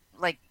do?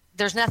 Like,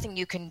 there's nothing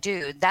you can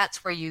do.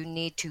 That's where you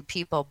need two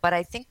people. But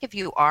I think if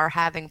you are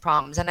having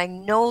problems, and I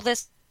know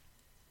this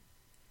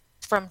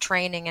from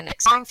training and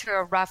going through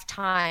a rough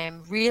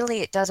time, really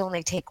it does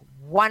only take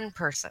one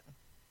person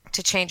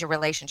to change a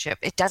relationship.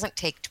 It doesn't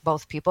take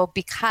both people,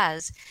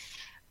 because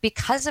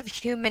of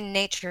human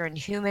nature and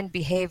human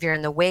behavior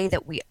and the way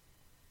that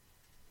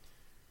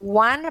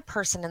one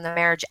person in the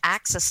marriage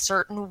acts a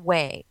certain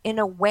way, in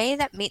a way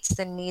that meets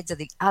the needs of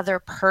the other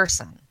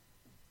person,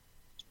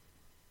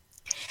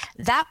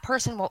 that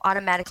person will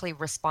automatically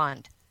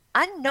respond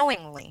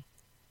unknowingly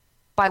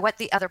by what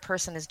the other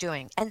person is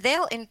doing. And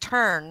they'll in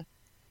turn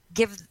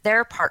give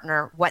their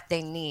partner what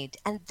they need.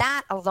 And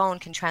that alone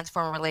can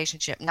transform a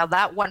relationship. Now,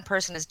 that one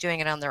person is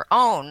doing it on their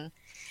own,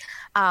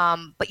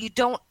 but you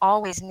don't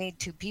always need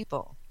two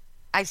people.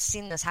 I've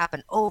seen this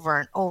happen over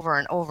and over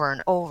and over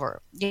and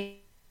over.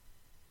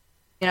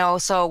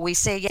 So we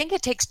say, I think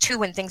it takes two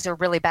when things are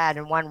really bad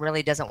and one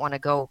really doesn't want to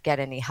go get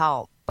any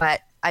help.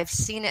 But I've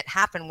seen it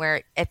happen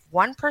where if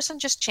one person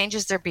just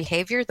changes their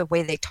behavior, the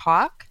way they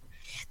talk,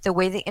 the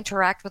way they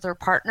interact with their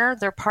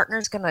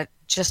partner's going to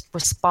just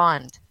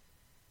respond.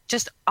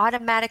 Just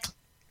automatically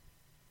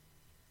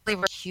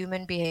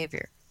human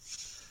behavior.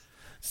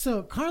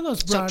 So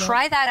Carlos brought So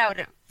try that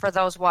out for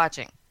those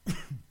watching.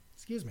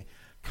 Excuse me.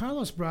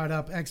 Carlos brought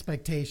up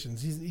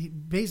expectations.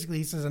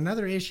 He says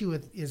another issue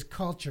is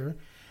culture.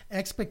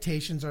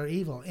 Expectations are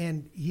evil,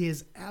 and he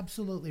is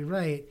absolutely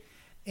right.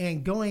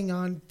 And going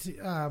on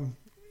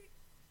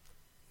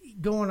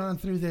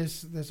through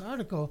this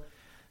article,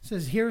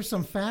 says here are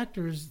some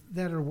factors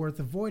that are worth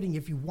avoiding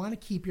if you want to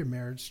keep your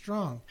marriage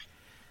strong.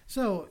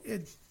 So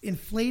it's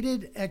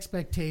inflated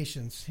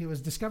expectations. It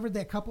was discovered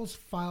that couples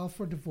file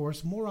for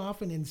divorce more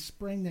often in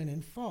spring than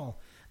in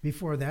fall.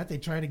 Before that, they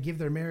try to give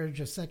their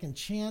marriage a second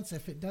chance.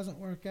 If it doesn't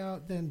work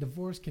out, then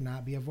divorce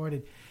cannot be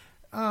avoided.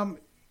 A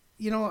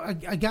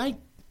guy,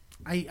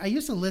 I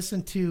used to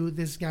listen to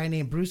this guy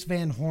named Bruce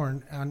Van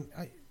Horn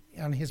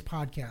on his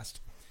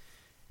podcast,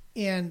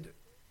 and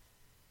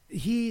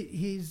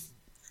he's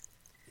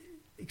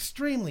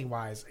extremely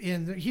wise.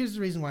 And here's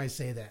the reason why I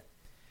say that.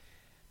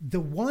 The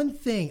one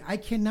thing, I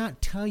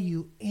cannot tell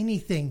you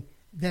anything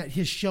that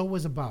his show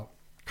was about.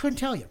 Couldn't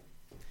tell you.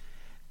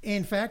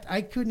 In fact,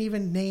 I couldn't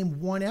even name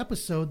one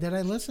episode that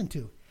I listened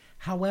to.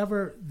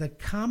 However, the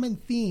common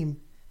theme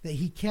that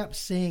he kept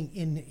saying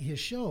in his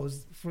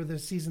shows for the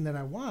season that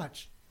I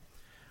watched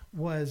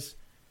was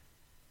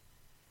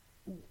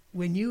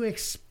when you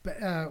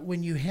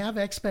have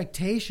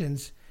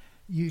expectations,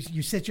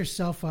 you set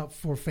yourself up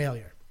for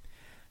failure,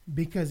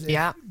 because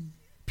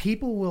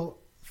people will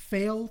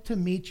fail to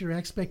meet your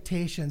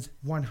expectations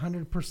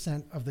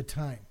 100% of the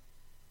time.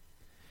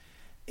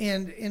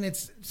 And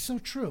it's so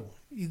true.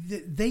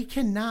 They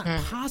cannot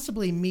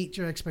possibly meet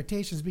your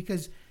expectations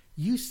because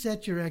you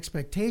set your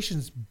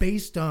expectations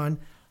based on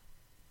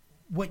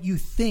what you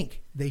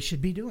think they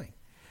should be doing.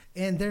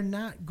 And they're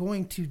not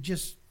going to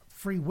just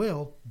free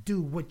will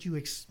do what you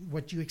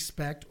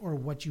expect or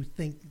what you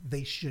think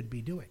they should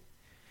be doing.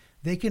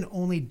 They can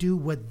only do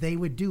what they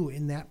would do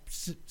in that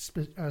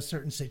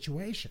certain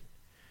situation.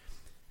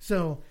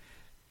 So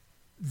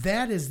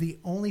that is the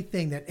only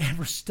thing that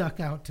ever stuck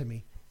out to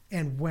me.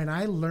 And when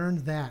I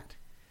learned that,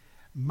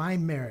 my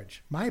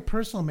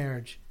personal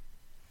marriage,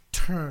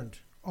 turned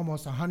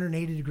almost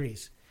 180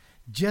 degrees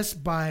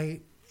just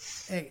by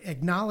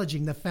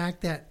acknowledging the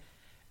fact that,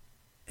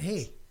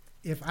 hey,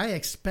 if I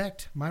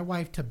expect my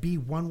wife to be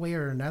one way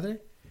or another,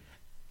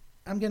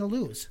 I'm going to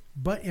lose.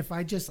 But if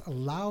I just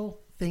allow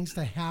things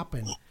to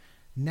happen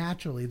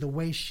naturally the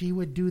way she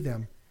would do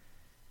them,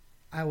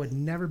 I would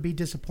never be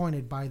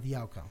disappointed by the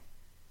outcome.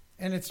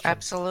 And it's true.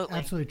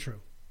 Absolutely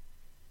true.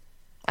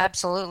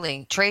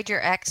 Absolutely. Trade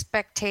your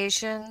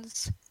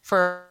expectations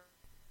for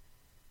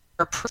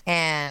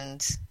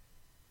and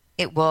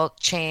it will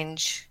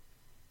change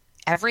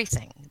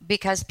everything,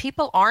 because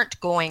people aren't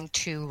going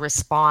to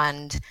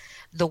respond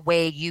the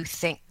way you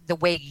think, the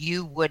way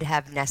you would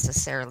have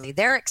necessarily.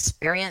 Their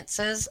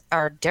experiences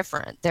are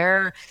different.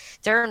 Their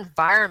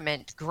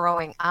environment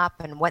growing up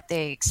and what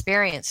they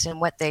experienced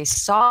and what they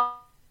saw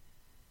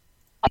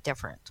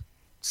different.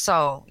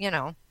 So,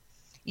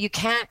 you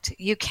can't,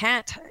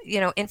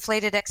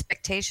 inflated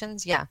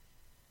expectations. Yeah,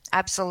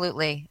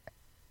 absolutely.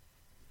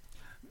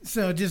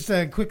 So just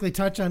to quickly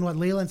touch on what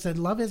Leland said,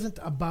 love isn't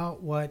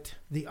about what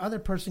the other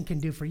person can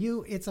do for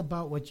you. It's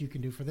about what you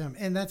can do for them.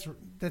 And that's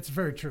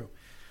very true.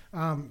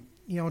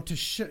 To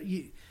show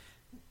you,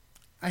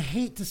 I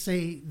hate to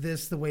say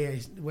this the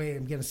way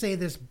I'm going to say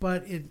this,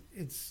 but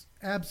it's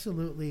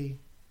absolutely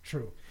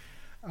true.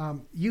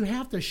 You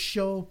have to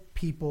show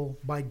people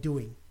by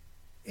doing.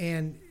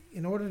 And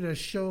in order to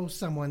show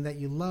someone that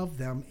you love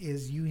them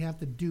is you have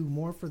to do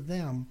more for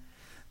them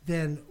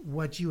than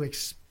what you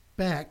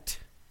expect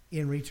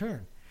in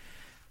return.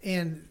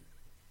 And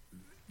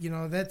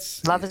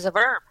that's love is a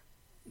verb.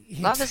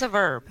 Love is a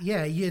verb.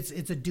 Yeah, it's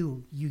a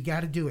do. You got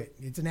to do it.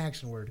 It's an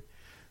action word.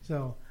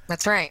 So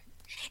that's right.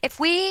 If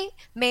we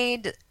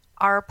made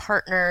our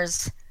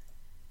partners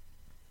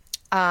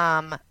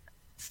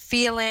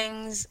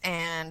feelings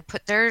and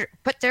put their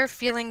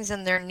feelings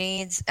and their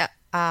needs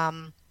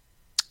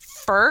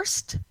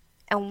first,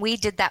 and we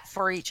did that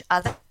for each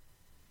other,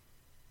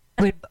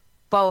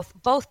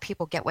 both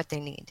people get what they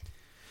need.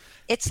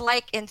 It's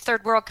like in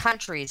third world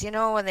countries,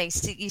 when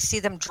you see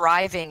them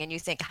driving and you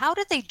think, how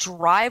did they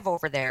drive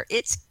over there?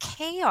 It's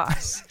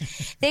chaos.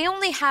 They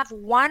only have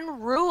one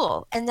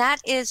rule, and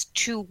that is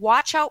to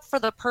watch out for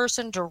the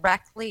person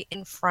directly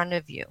in front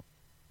of you.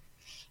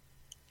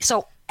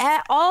 So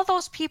all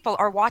those people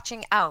are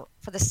watching out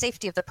for the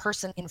safety of the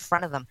person in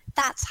front of them.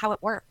 That's how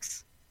it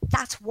works.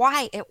 That's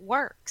why it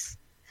works.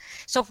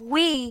 So if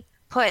we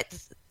put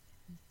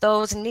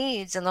those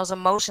needs and those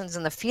emotions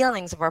and the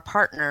feelings of our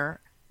partner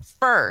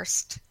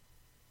first,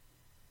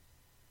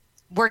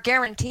 we're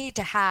guaranteed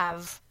to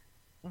have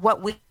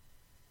what we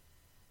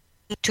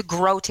need to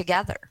grow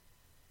together.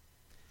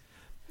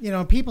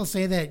 People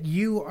say that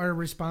you are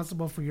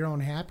responsible for your own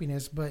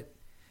happiness, but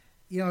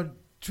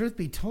truth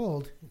be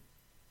told,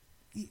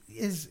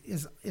 is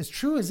as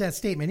true as that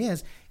statement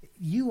is,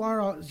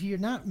 you're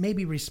not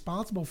maybe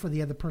responsible for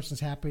the other person's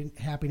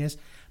happiness,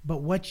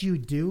 but what you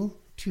do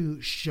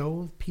to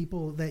show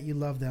people that you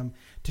love them,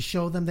 to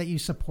show them that you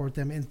support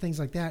them and things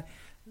like that,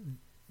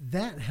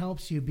 that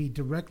helps you be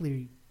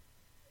directly,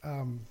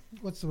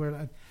 what's the word?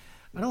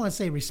 I don't want to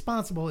say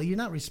responsible. You're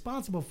not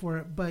responsible for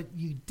it, but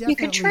you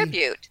definitely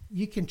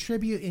You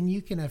contribute and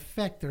you can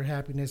affect their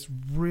happiness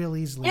real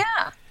easily.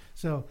 Yeah.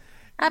 So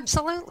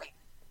absolutely.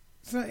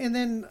 So and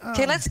then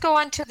okay, let's go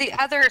on to the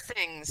other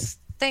things.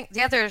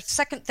 The other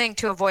second thing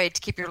to avoid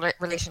to keep your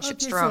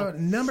relationship strong. So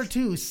number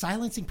 2,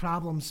 silencing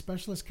problems.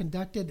 Specialists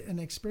conducted an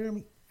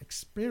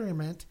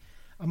experiment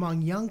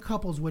among young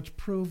couples which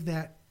proved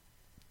that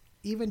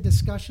even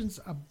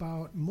discussions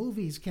about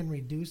movies can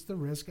reduce the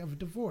risk of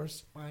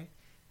divorce by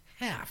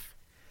half.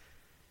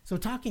 So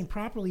talking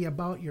properly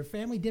about your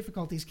family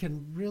difficulties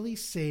can really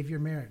save your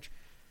marriage.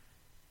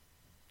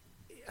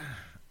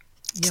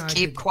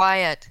 Keep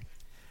quiet.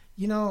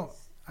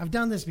 I've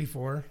done this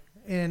before,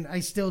 and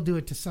I still do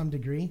it to some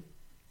degree.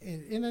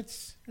 And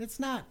it's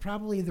not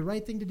probably the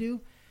right thing to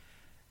do,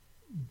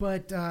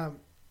 but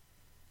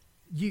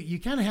you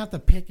kind of have to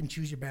pick and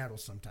choose your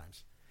battles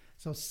sometimes.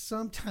 So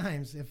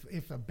sometimes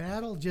if a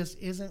battle just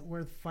isn't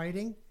worth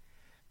fighting,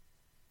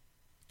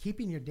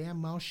 keeping your damn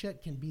mouth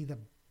shut can be the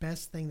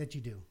best thing that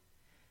you do.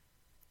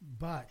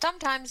 But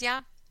sometimes,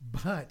 yeah.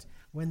 But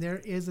when there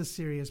is a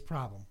serious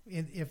problem,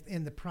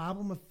 and the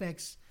problem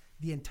affects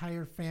the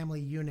entire family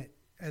unit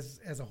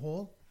as a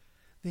whole,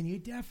 then you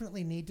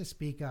definitely need to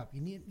speak up. You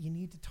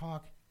need to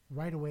talk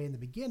right away in the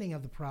beginning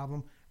of the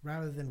problem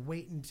rather than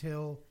wait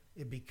until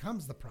it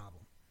becomes the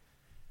problem.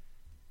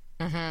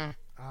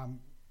 Mm-hmm.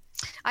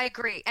 I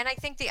agree. And I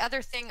think the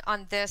other thing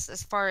on this,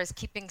 as far as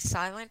keeping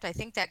silent, I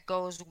think that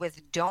goes with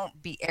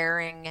don't be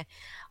airing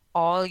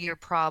all your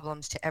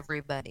problems to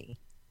everybody.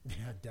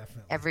 Yeah,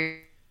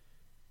 definitely.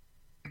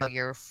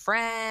 Your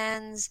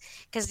friends,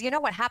 because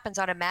what happens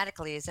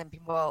automatically is then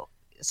people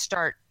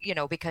start,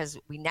 because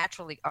we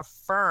naturally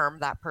affirm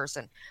that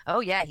person. Oh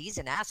yeah, he's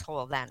an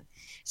asshole then.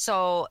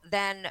 So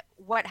then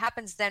what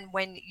happens then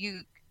when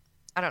you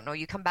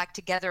come back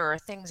together or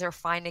things are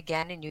fine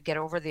again and you get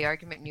over the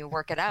argument and you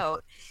work it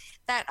out,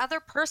 that other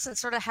person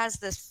sort of has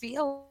this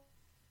feeling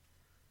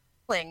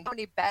so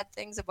many bad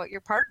things about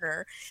your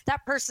partner.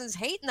 That person's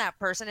hating that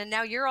person and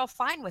now you're all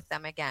fine with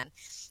them again.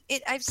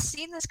 I've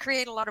seen this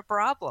create a lot of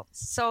problems.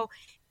 So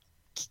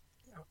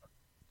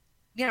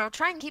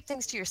try and keep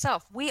things to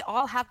yourself. We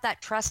all have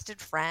that trusted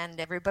friend.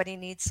 Everybody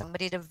needs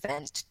somebody to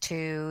vent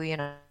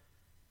to,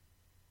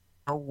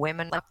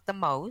 women up the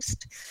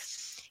most,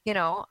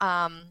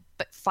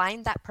 but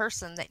find that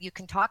person that you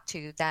can talk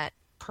to that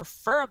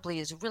preferably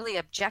is really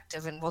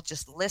objective and will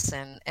just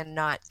listen and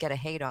not get a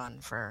hate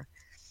on for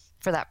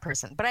that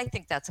person. But I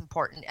think that's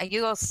important.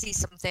 You'll see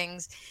some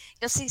things,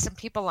 you'll see some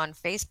people on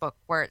Facebook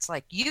where it's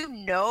like,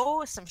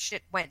 some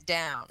shit went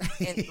down.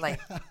 And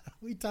like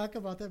we talked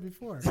about that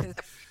before.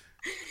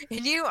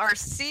 And you are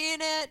seeing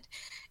it,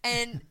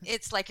 and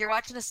it's like you're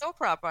watching a soap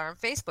opera on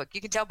Facebook.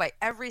 You can tell by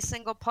every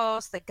single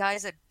post, the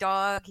guy's a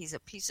dog, he's a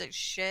piece of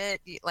shit,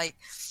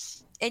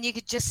 and you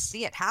could just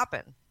see it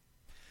happen.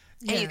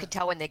 Yeah. And you can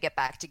tell when they get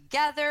back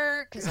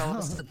together, because all of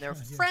a sudden they're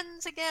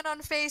friends again on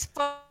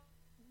Facebook.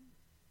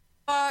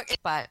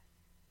 But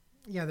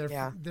yeah,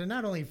 they're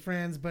not only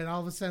friends, but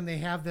all of a sudden they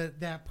have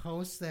that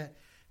post, that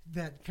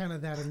kind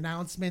of that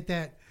announcement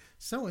that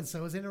so and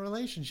so is in a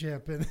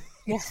relationship, and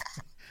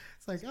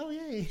it's like, oh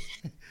yay,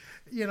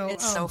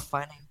 it's so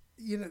funny.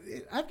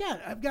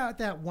 I've got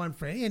that one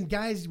friend, and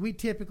guys, we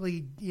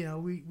typically,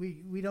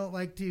 we don't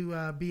like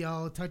to be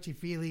all touchy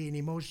feely and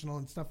emotional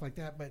and stuff like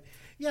that, but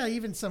yeah,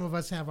 even some of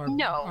us have our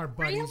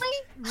buddies,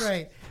 really?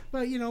 Right?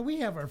 But we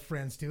have our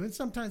friends too, and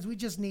sometimes we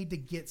just need to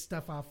get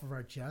stuff off of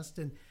our chest,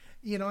 and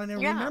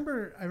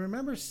I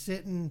remember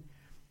sitting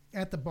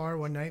at the bar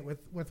one night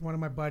with one of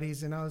my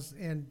buddies,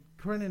 and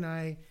Corinne and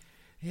I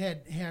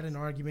had an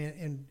argument,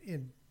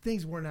 and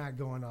things were not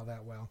going all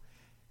that well.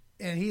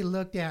 And he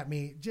looked at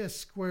me just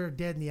square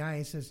dead in the eye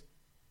and says,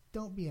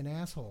 "Don't be an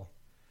asshole.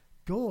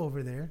 Go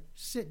over there,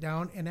 sit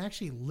down, and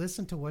actually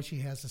listen to what she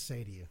has to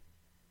say to you."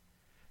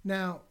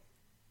 Now,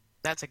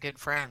 that's a good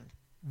friend.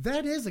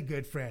 That is a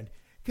good friend,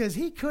 because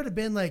he could have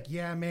been like,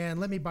 "Yeah, man,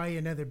 let me buy you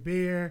another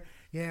beer.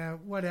 Yeah,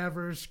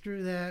 whatever.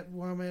 Screw that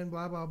woman,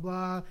 blah, blah,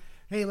 blah.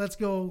 Hey, let's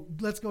go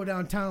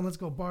downtown. Let's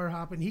go bar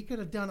hopping." He could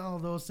have done all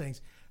those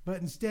things. But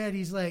instead,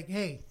 he's like,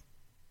 "Hey,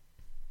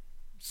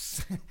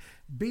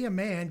 be a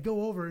man,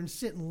 go over and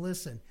sit and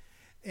listen."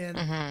 And,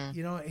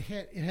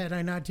 had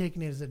I not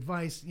taken his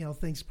advice,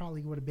 things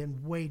probably would have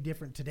been way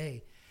different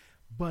today.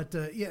 But,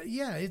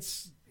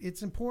 it's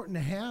important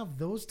to have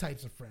those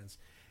types of friends.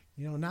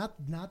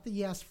 Not the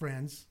yes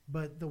friends,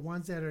 but the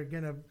ones that are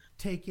going to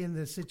take in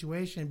the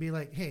situation and be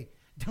like, "Hey,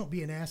 don't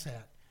be an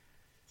asshat."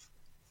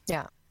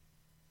 Yeah.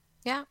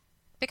 Yeah.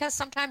 Because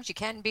sometimes you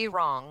can be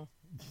wrong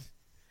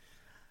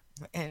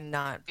and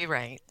not be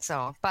right.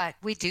 So, but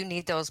we do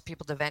need those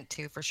people to vent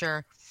to for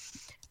sure.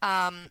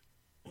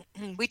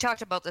 We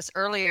talked about this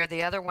earlier.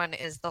 The other one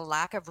is the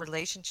lack of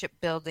relationship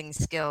building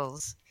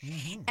skills.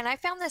 Mm-hmm. And I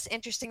found this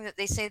interesting that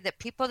they say that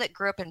people that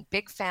grew up in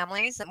big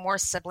families, the more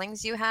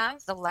siblings you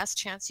have, the less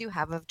chance you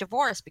have of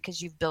divorce,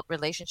 because you've built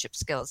relationship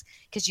skills,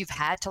 because you've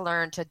had to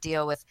learn to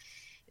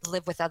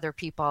live with other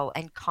people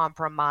and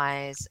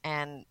compromise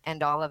and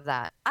all of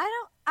that.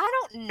 I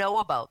don't know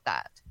about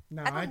that.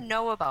 No, I don't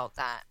know about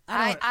that.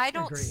 I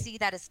don't see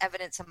that as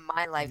evidence in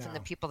my life and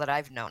the people that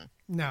I've known.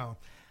 No,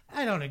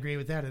 I don't agree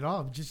with that at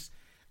all.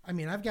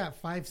 I've got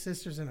 5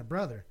 sisters and a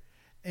brother.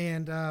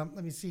 And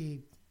let me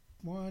see,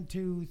 1,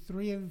 2,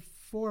 3,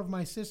 4 of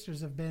my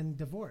sisters have been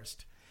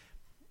divorced.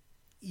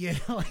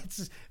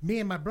 It's me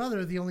and my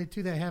brother are the only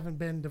 2 that haven't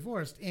been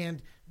divorced.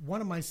 And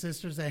one of my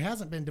sisters that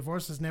hasn't been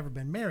divorced has never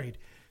been married.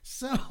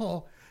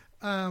 So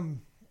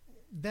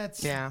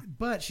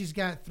but she's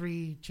got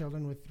 3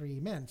 children with 3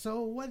 men.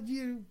 So what do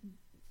you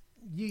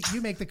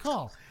make the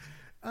call?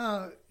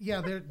 How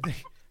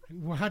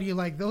do you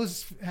like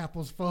those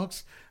apples,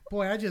 folks?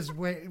 Boy, I just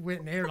went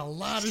and aired a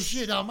lot of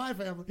shit on my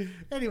family.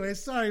 Anyway,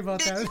 sorry about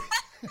that.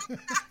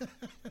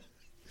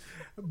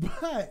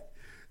 But,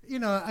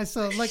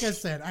 so like I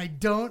said, I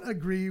don't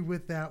agree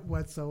with that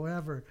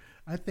whatsoever.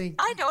 I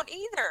don't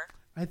either.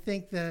 I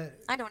think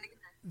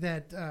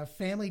that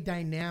family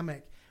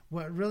dynamic,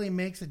 what really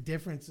makes a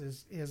difference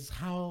is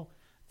how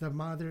the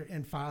mother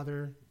and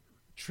father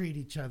treat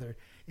each other.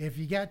 If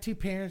you got 2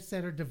 parents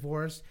that are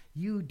divorced,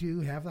 you do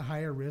have the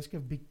higher risk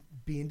of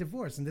being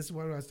divorced. And this is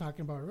what I was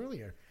talking about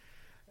earlier.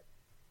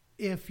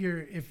 If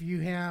you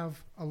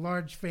have a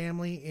large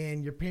family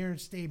and your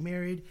parents stay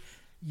married,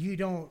 you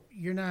don't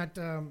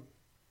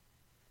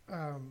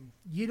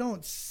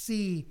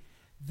see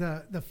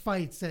the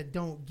fights that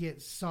don't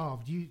get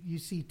solved. You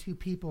see 2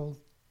 people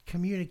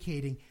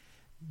communicating.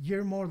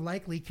 You're more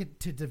likely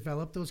to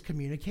develop those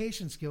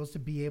communication skills to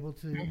be able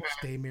to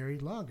stay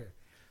married longer.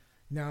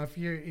 Now, if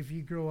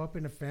you grow up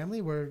in a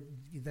family where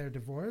they're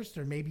divorced,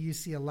 or maybe you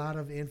see a lot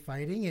of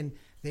infighting and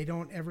they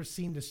don't ever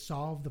seem to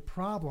solve the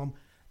problem,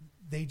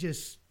 they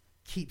just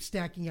keep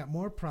stacking up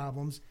more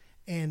problems,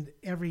 and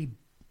every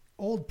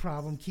old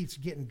problem keeps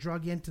getting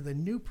drug into the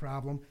new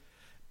problem,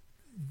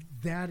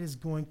 that is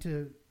going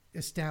to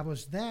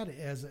establish that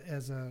as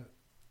a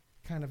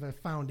kind of a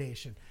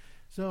foundation.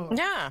 So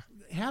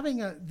having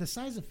the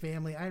size of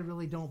family, I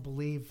really don't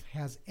believe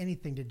has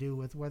anything to do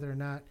with whether or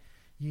not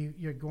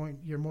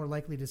you're more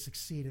likely to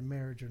succeed in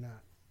marriage or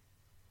not.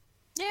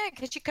 Yeah,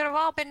 because you could have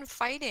all been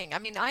fighting. I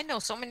mean, I know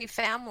so many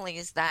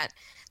families that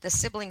the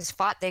siblings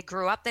fought. They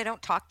grew up, they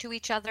don't talk to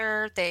each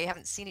other, they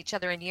haven't seen each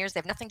other in years, they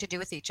have nothing to do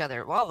with each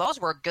other. Well, those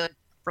were good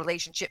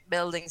relationship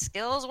building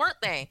skills,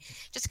 weren't they?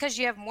 Just because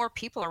you have more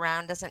people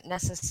around doesn't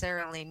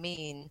necessarily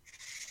mean,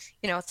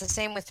 it's the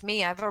same with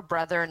me. I have a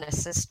brother and a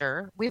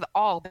sister. We've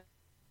all been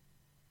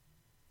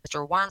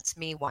sister once,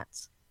 me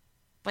once.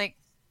 Like,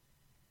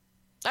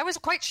 I was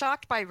quite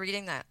shocked by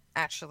reading that,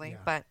 actually,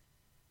 but.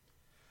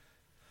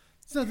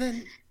 So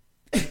then,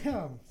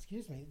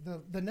 excuse me,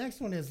 the next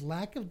one is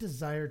lack of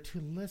desire to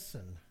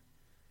listen.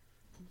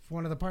 If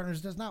one of the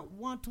partners does not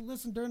want to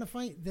listen during a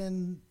fight,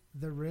 then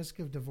the risk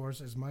of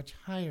divorce is much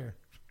higher.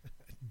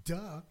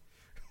 Duh.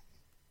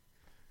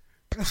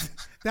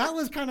 That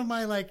was kind of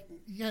my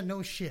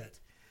no shit.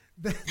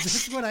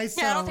 That's what I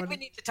saw. Yeah, I don't think we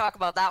need to talk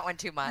about that one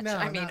too much. No,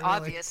 I mean, not really.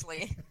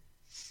 obviously.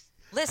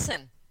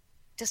 Listen.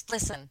 Just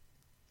listen.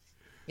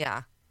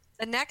 Yeah.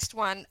 The next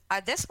one,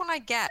 this one I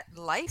get,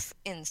 life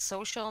in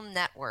social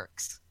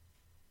networks.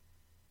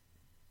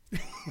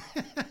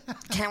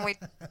 Can we?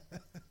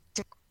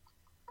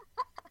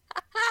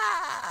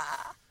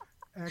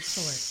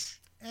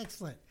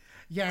 Excellent.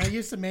 Yeah, I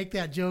used to make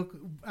that joke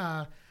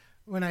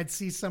when I'd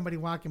see somebody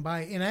walking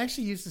by, and I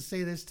actually used to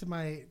say this to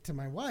my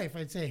wife.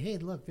 I'd say, "Hey,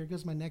 look, there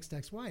goes my next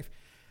ex-wife,"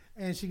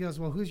 and she goes,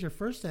 "Well, who's your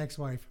first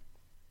ex-wife?"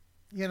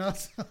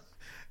 So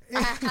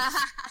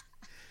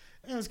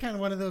it was kind of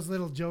one of those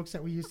little jokes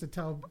that we used to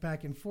tell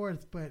back and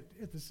forth, but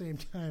at the same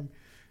time,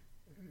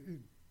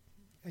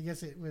 I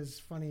guess it was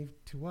funny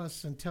to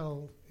us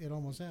until it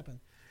almost happened.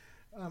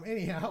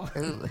 Anyhow.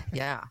 Ooh,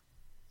 yeah.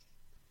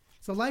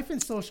 So life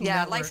in social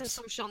networks. Yeah, life in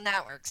social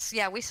networks.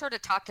 Yeah, we sort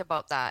of talked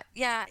about that.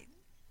 Yeah.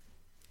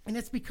 And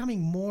it's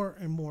becoming more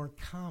and more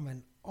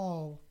common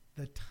all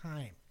the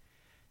time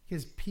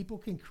because people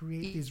can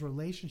create these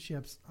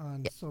relationships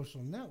on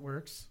social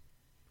networks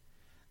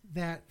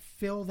that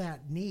fill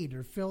that need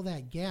or fill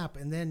that gap.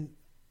 And then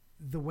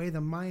the way the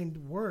mind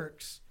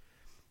works,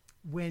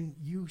 when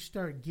you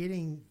start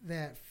getting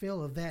that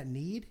fill of that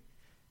need,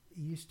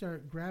 you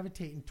start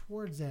gravitating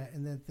towards that,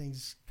 and then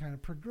things kind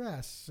of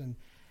progress, and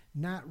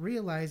not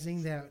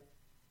realizing that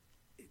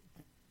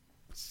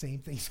same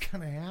thing's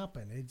going to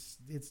happen.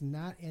 It's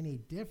not any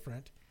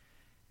different.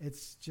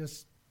 It's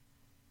just,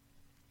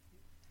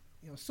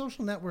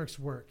 social networks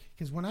work,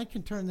 because when I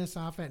can turn this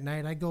off at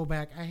night, I go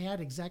back, I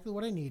had exactly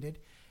what I needed.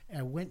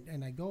 I went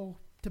and I go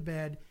to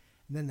bed,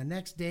 and then the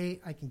next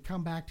day I can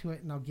come back to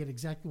it and I'll get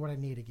exactly what I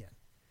need again.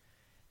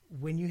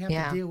 When you have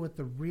to deal with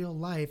the real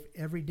life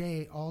every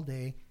day, all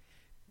day,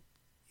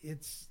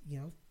 it's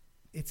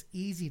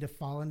easy to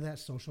fall into that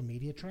social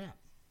media trap.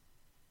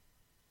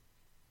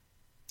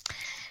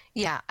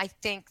 Yeah, I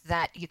think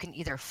that you can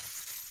either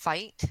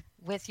fight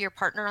with your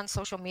partner on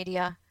social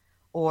media,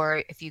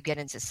 or if you get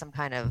into some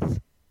kind of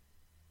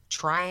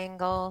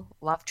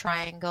love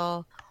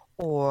triangle,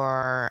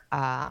 or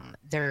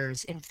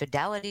there's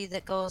infidelity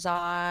that goes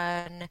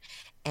on,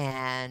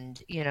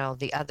 and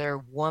the other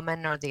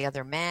woman or the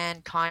other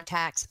man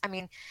contacts. I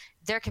mean,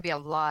 there can be a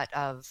lot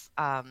of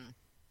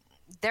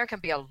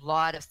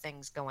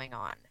things going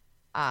on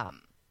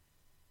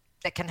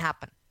that can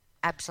happen.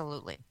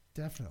 Absolutely.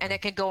 Definitely. And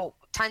it can go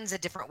tons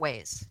of different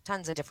ways.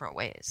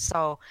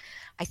 So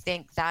I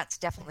think that's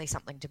definitely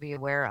something to be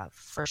aware of,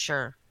 for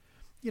sure.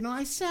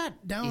 I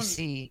sat down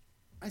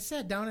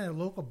at a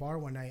local bar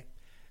one night,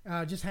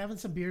 just having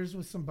some beers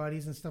with some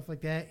buddies and stuff like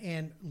that,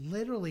 and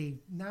literally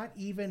not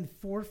even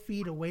 4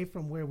 feet away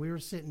from where we were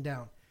sitting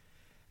down,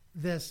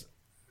 this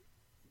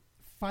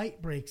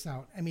fight breaks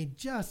out. I mean,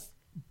 just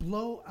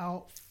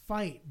blowout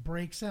fight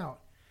breaks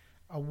out.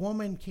 A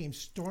woman came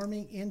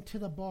storming into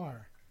the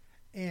bar,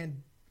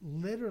 and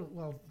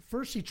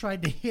first she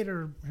tried to hit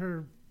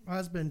her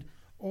husband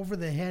over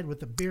the head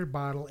with a beer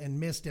bottle and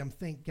missed him,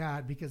 thank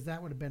God, because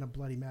that would have been a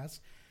bloody mess.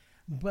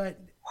 But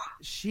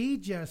she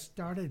just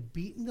started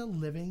beating the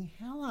living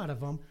hell out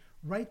of him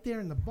right there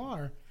in the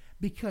bar,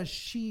 because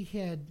she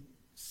had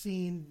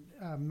seen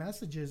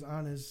messages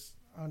on his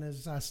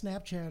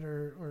Snapchat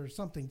or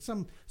something,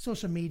 some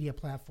social media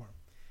platform.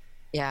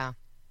 Yeah.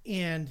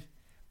 And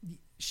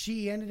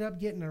she ended up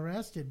getting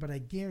arrested, but I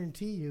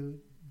guarantee you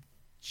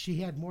she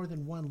had more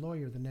than one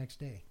lawyer the next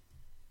day.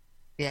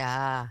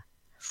 Yeah.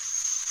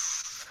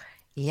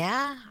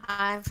 Yeah,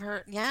 I've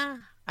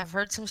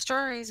heard some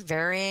stories,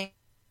 varying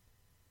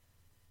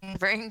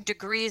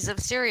degrees of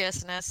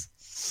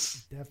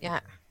seriousness. Definitely.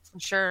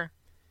 Yeah,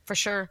 for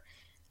sure.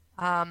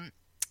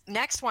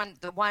 Next one,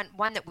 the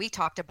one that we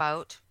talked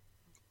about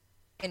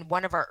in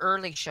one of our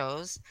early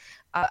shows,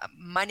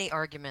 money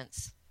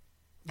arguments.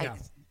 Yeah.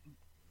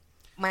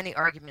 Money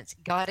arguments.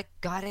 Gotta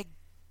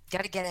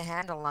get a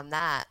handle on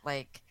that.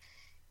 Like,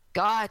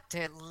 got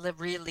to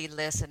really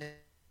listen,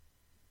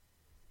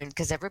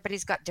 because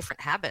everybody's got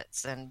different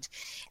habits, and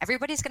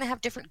everybody's going to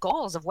have different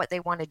goals of what they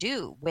want to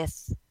do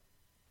with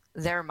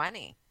their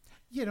money.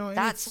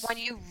 That's one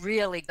you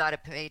really got to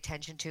pay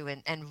attention to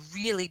and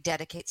really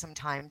dedicate some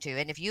time to.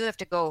 And if you have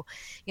to go,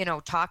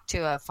 talk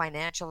to a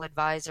financial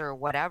advisor or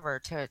whatever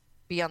to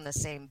be on the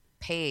same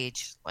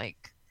page,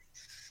 like,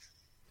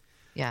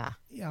 Yeah.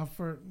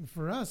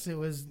 For us, it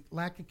was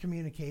lack of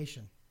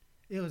communication.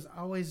 It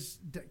always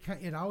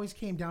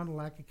came down to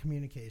lack of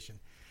communication.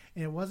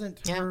 And it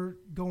wasn't her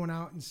going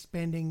out and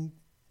spending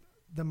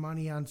the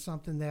money on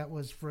something that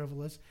was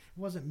frivolous. It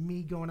wasn't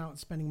me going out and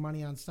spending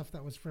money on stuff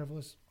that was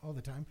frivolous all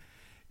the time.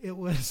 It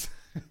was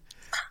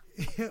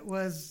it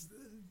was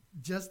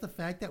just the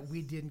fact that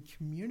we didn't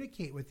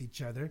communicate with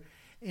each other,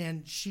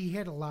 and she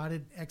had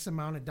allotted X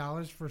amount of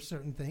dollars for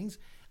certain things.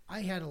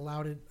 I had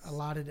allotted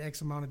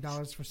X amount of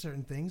dollars for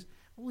certain things.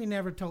 We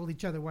never told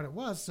each other what it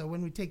was. So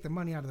when we take the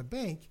money out of the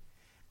bank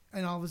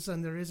and all of a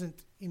sudden there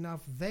isn't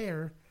enough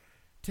there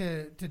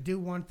to do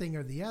one thing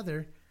or the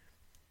other,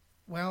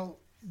 well,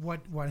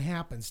 what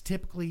happens?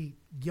 Typically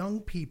young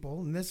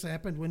people, and this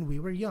happened when we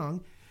were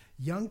young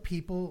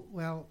people,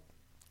 well,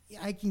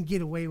 I can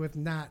get away with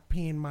not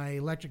paying my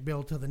electric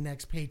bill till the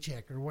next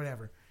paycheck or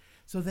whatever.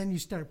 So then you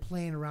start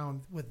playing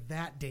around with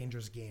that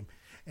dangerous game.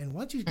 And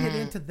once you get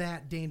into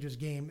that dangerous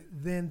game,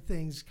 then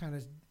things kind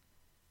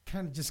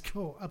of just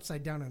go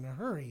upside down in a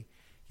hurry,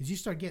 because you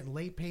start getting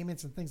late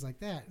payments and things like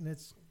that. And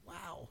it's,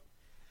 wow,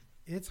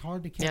 it's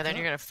hard to catch up. Yeah, then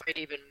you're going to fight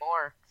even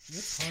more.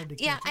 It's hard to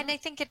catch up. And I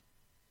think it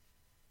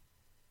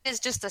is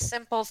just as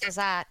simple as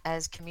that,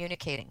 as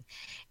communicating,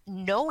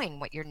 knowing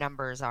what your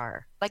numbers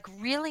are, like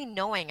really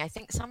knowing. I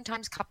think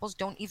sometimes couples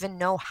don't even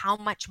know how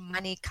much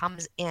money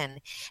comes in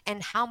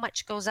and how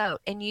much goes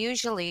out. And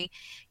usually,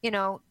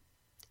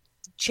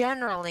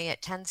 generally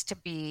it tends to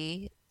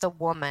be the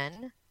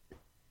woman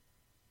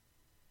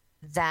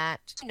that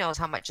knows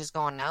how much is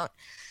going out.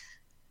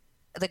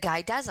 The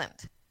guy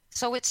doesn't.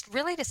 So it's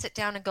really to sit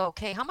down and go,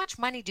 okay, how much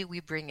money do we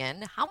bring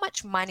in? How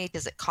much money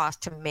does it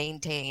cost to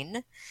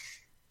maintain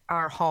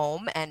our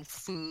home and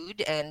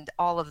food and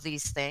all of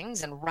these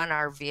things and run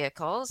our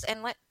vehicles?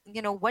 And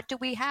what do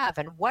we have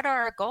and what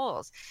are our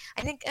goals?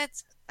 I think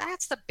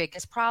that's the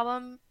biggest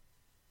problem.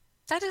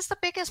 That is the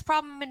biggest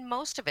problem in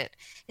most of it,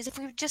 is if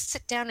we just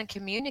sit down and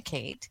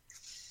communicate.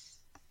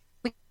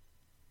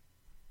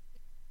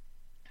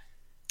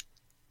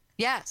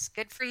 Yes,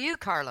 good for you,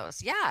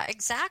 Carlos. Yeah,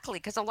 exactly.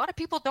 Because a lot of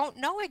people don't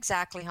know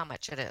exactly how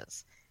much it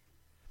is,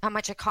 how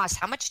much it costs.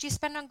 How much do you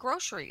spend on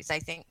groceries? I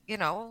think,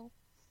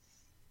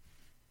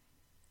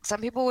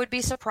 some people would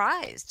be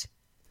surprised.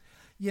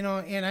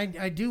 And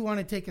I do want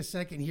to take a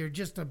second here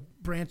just to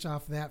branch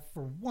off that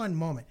for one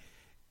moment.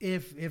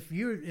 If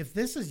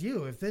this is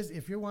you,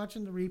 if you're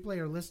watching the replay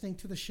or listening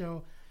to the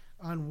show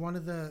on one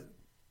of the,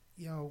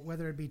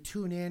 whether it be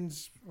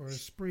TuneIns or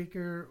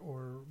Spreaker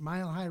or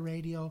Mile High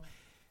Radio,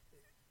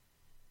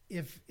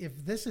 if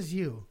this is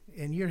you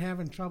and you're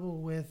having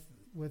trouble with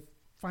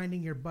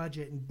finding your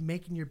budget and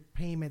making your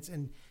payments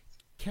and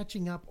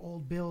catching up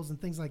old bills and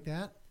things like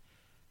that,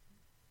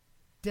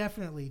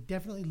 definitely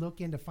look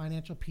into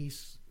Financial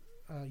Peace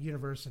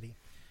University.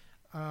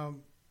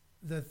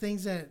 The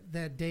things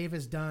that Dave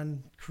has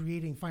done,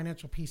 creating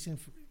Financial Peace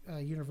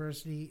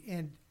University,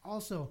 and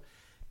also,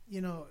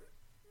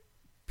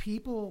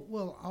 people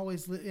will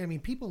always,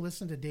 people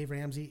listen to Dave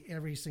Ramsey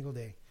every single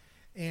day.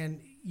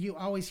 And you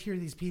always hear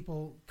these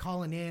people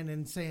calling in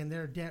and saying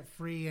they're debt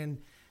free, and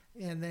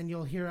then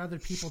you'll hear other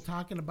people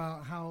talking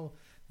about how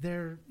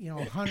they're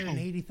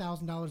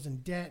 $180,000 in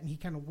debt, and he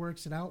kind of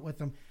works it out with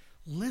them.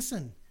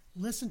 Listen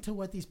to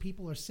what these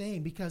people are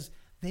saying, because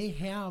they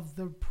have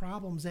the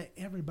problems that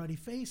everybody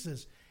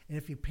faces, and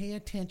if you pay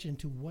attention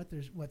to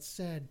what's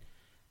said,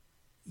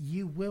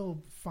 you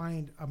will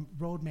find a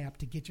roadmap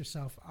to get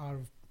yourself out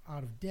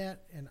of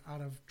debt and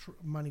out of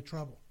money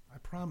trouble. I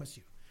promise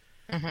you.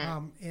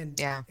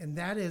 Mm-hmm. And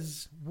that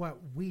is what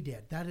we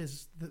did. That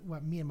is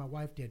what me and my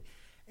wife did.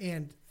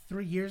 And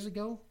 3 years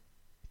ago,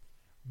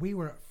 we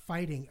were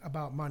fighting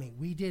about money.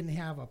 We didn't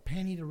have a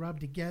penny to rub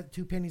together,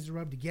 2 pennies to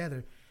rub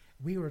together.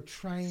 We were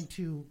trying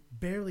to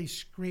barely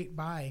scrape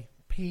by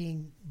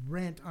paying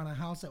rent on a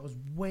house that was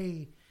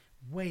way,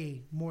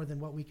 way more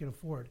than what we could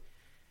afford.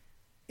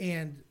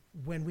 And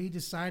when we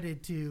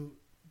decided to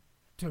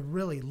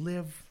really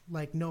live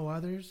like no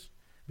others,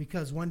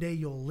 because one day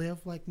you'll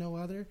live like no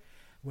other,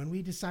 when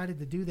we decided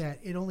to do that,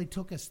 it only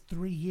took us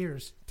 3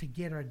 years to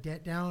get our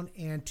debt down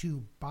and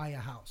to buy a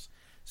house.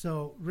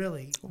 So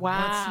really,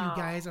 once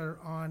you guys are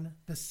on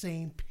the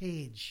same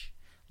page,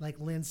 like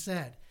Lynn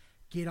said,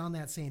 get on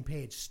that same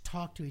page,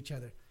 talk to each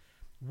other.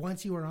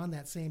 Once you are on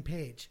that same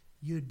page,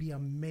 you'd be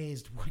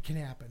amazed what can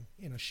happen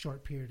in a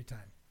short period of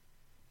time.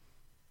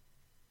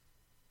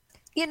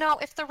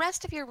 If the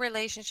rest of your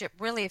relationship,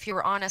 really, if you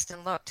were honest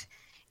and looked,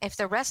 if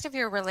the rest of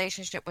your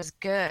relationship was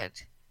good,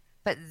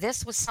 but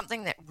this was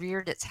something that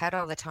reared its head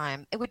all the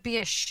time, it would be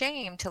a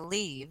shame to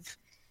leave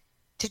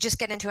to just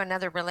get into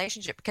another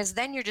relationship, because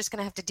then you're just going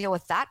to have to deal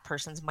with that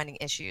person's money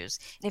issues.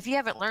 And if you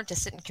haven't learned to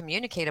sit and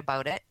communicate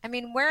about it,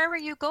 wherever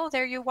you go,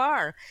 there you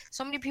are.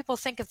 So many people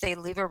think if they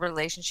leave a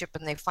relationship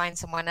and they find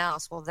someone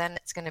else, well, then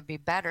it's going to be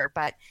better.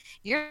 But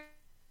the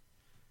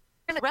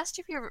rest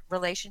of your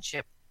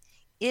relationship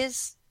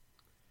is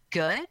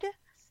good.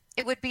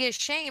 It would be a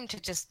shame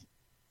to just,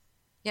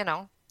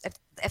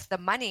 if the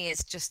money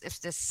is just,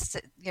 if this,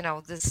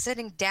 the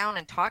sitting down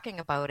and talking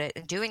about it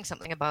and doing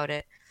something about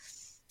it,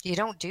 You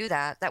don't do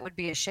that. That would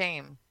be a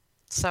shame.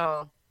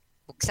 So,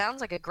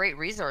 sounds like a great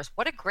resource.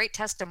 What a great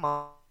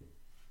testimony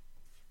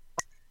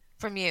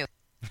from you.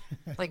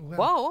 Like, Well,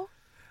 whoa,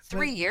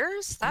 3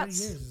 years? 3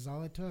 years is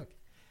all it took.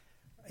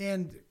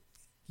 And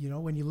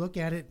when you look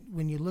at it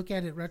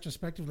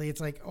retrospectively,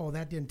 it's like, oh,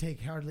 that didn't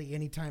take hardly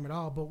any time at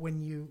all. But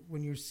when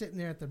you're sitting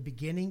there at the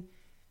beginning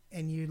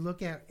and you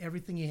look at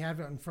everything you have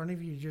out in front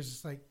of you, you're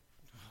just like,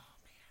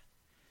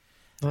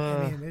 oh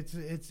man. I mean,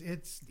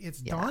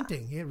 it's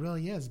daunting. It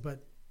really is,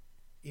 but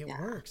it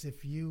works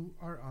if you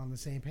are on the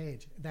same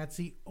page. That's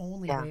the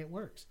only way it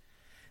works.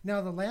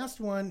 Now, the last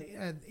one,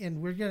 and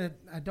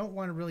I don't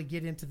want to really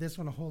get into this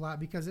one a whole lot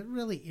because it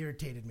really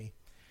irritated me.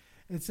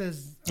 It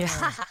says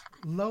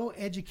low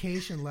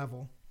education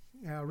level.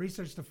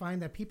 Research to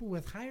find that people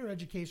with higher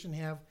education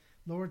have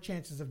lower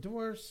chances of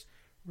divorce,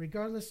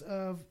 regardless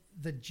of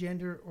the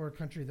gender or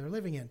country they're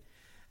living in.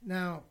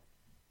 Now,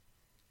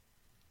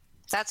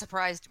 that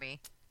surprised me.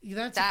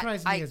 That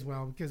surprised me as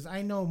well, because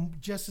I know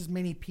just as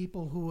many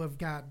people who have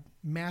got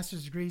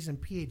master's degrees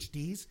and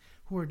PhDs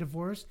who are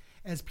divorced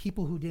as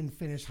people who didn't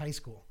finish high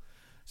school.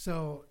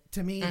 So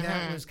to me,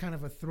 that was kind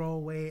of a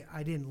throwaway.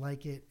 I didn't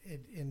like it.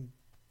 And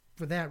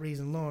for that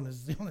reason alone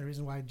is the only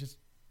reason why I just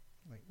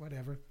like,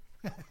 whatever.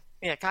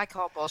 Yeah, I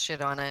call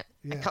bullshit on it.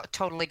 Yeah. I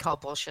totally call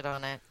bullshit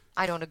on it.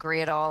 I don't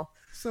agree at all.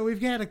 So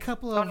we've had a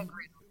couple of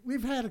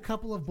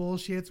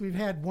bullshits. We've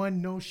had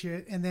one no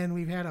shit, and then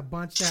we've had a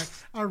bunch that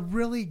are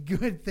really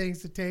good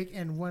things to take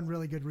and one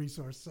really good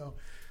resource. So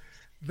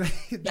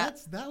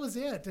that was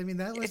it. I mean,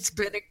 it's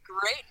been a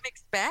great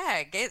mixed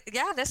bag.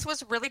 This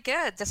was really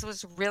good. This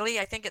was really,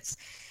 I think it's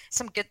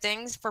some good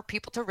things for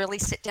people to really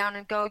sit down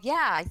and go,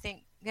 yeah, I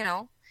think,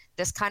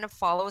 this kind of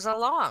follows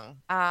along.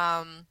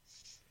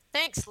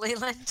 Thanks,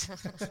 Leland.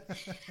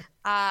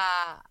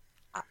 I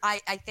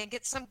think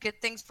it's some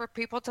good things for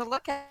people to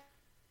look at.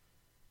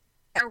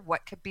 Or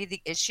what could be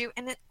the issue,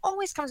 and it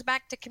always comes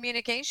back to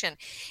communication.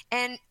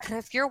 And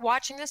if you're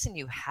watching this and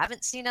you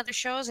haven't seen other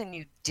shows and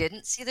you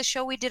didn't see the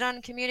show we did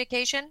on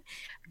communication,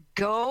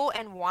 go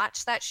and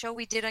watch that show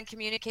we did on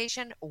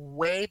communication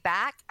way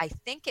back. I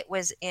think it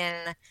was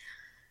in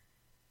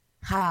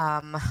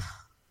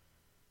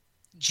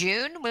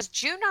June. Was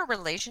June our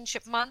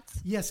relationship month?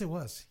 Yes, it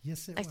was.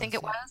 I think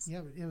it was.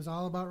 Yeah, it was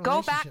all about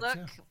relationships. Go back, look.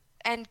 Yeah.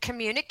 And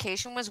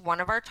communication was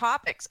one of our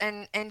topics,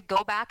 and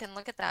go back and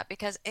look at that,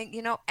 because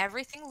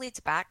everything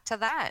leads back to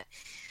that.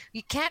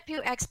 You can't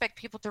expect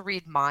people to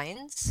read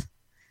minds.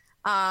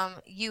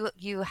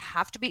 You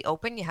have to be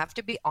open. You have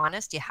to be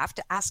honest. You have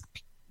to ask.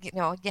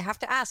 You have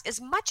to ask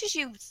as much as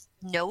you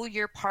know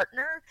your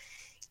partner.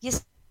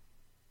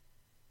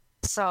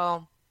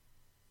 So,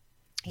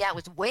 yeah, it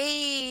was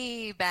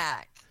way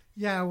back.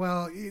 Yeah,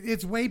 well,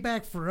 it's way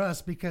back for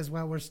us because,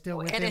 we're still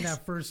within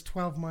that first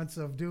 12 months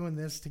of doing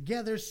this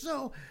together.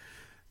 So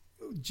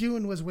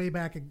June was way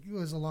back. It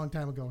was a long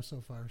time ago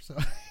so far. So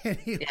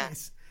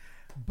anyways,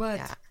 but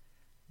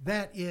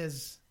that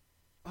is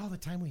all the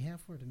time we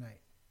have for tonight.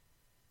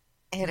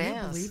 Can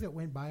you believe it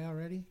went by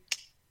already?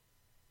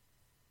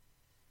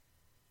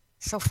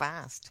 So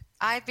fast.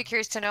 I'd be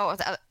curious to know,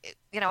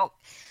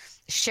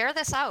 share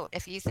this out.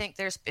 If you think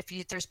there's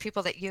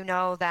people that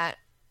that,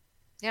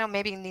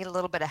 maybe need a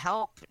little bit of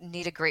help,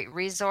 need a great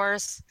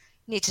resource,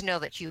 need to know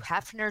that Hugh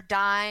Hefner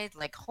died.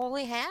 Like,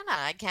 holy Hannah,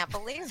 I can't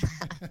believe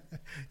that.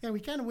 Yeah,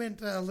 we kind of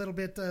went a little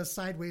bit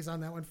sideways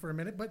on that one for a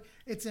minute, but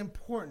it's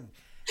important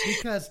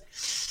because,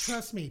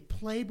 trust me,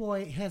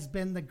 Playboy has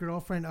been the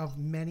girlfriend of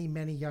many,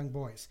 many young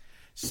boys.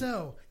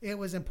 So it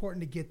was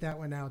important to get that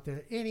one out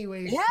there.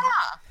 Anyways. Yeah.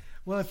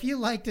 Well, if you'd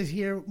like to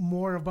hear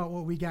more about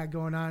what we got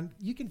going on,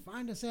 you can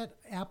find us at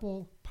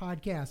Apple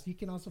Podcasts. You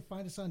can also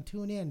find us on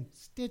TuneIn,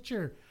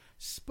 Stitcher,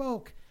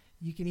 Spoke.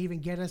 You can even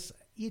get us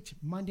each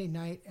Monday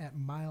night at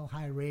Mile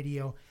High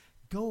Radio.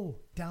 Go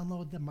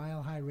download the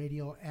Mile High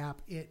Radio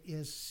app. It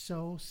is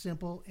so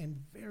simple and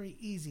very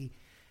easy.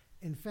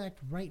 In fact,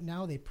 right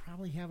now they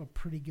probably have a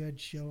pretty good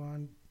show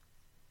on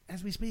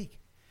as we speak.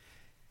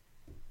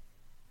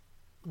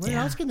 Where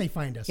else can they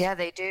find us? Yeah,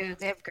 they do.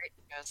 They have great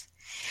shows.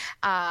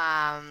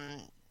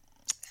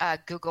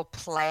 Google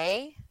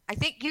Play. I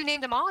think you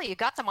named them all. You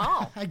got them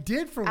all. I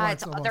did for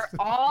once.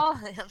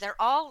 They're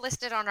all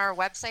listed on our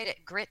website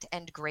at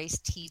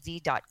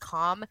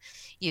gritandgracetv.com.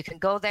 You can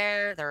go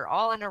there. They're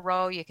all in a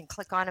row. You can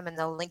click on them and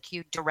they'll link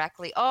you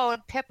directly. Oh,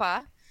 and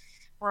Pippa.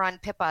 We're on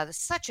Pippa. This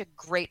is such a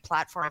great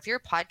platform. If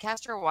you're a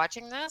podcaster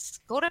watching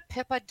this, go to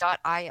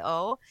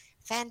pippa.io.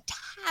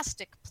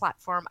 Fantastic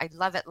platform. I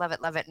love it, love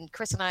it, love it. And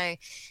Chris and I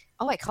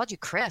called you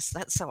Chris.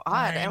 That's so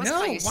odd. I always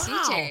call you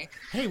CJ.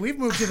 Hey, we've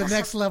moved to the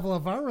next level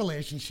of our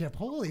relationship.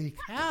 Holy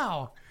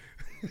cow.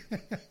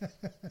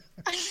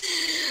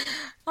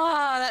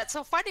 Oh, that's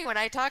so funny. When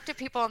I talk to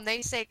people and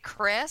they say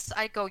Chris,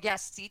 I go,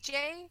 yes,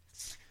 CJ.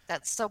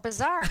 That's so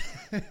bizarre.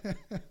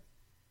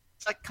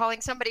 It's like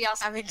calling somebody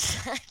else having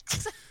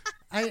sex.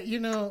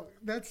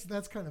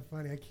 That's kind of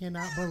funny. I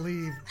cannot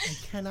believe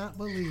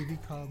he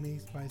called me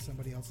by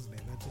somebody else's name.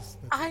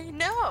 I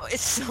know,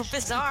 it's so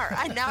bizarre.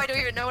 Now I don't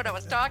even know what I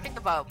was talking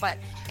about. But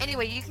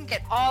anyway, you can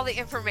get all the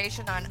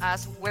information on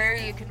us, where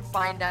you can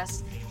find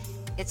us.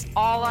 It's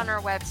all on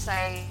our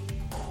website.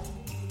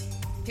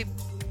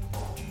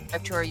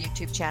 Subscribe to our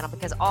YouTube channel,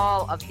 because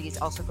all of these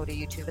also go to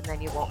YouTube, and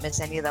then you won't miss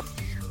any of them.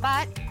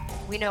 But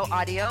we know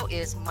audio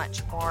is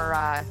much more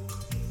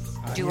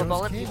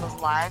doable in people's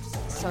lives,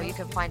 so you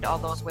can find all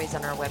those ways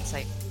on our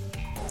website.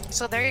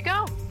 So there you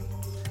go.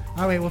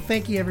 All right, well,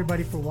 thank you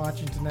everybody for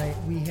watching tonight.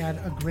 We had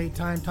a great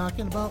time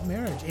talking about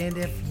marriage, and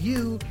if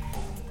you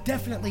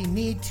definitely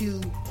need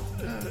to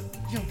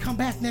come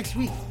back next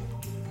week,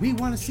 we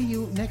want to see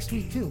you next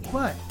week too.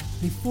 But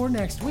before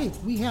next week,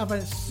 we have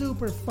a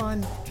super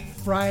fun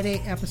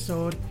Friday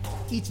episode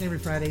each and every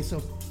Friday,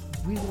 so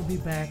we will be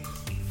back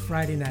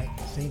Friday night,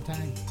 same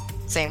time,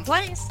 same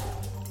place.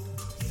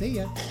 See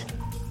ya.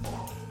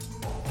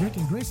 Drink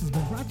and Grace has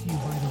been brought to you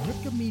by the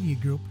Ripka Media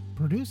Group,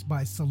 produced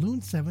by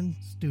Saloon 7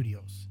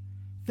 Studios.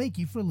 Thank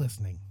you for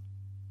listening.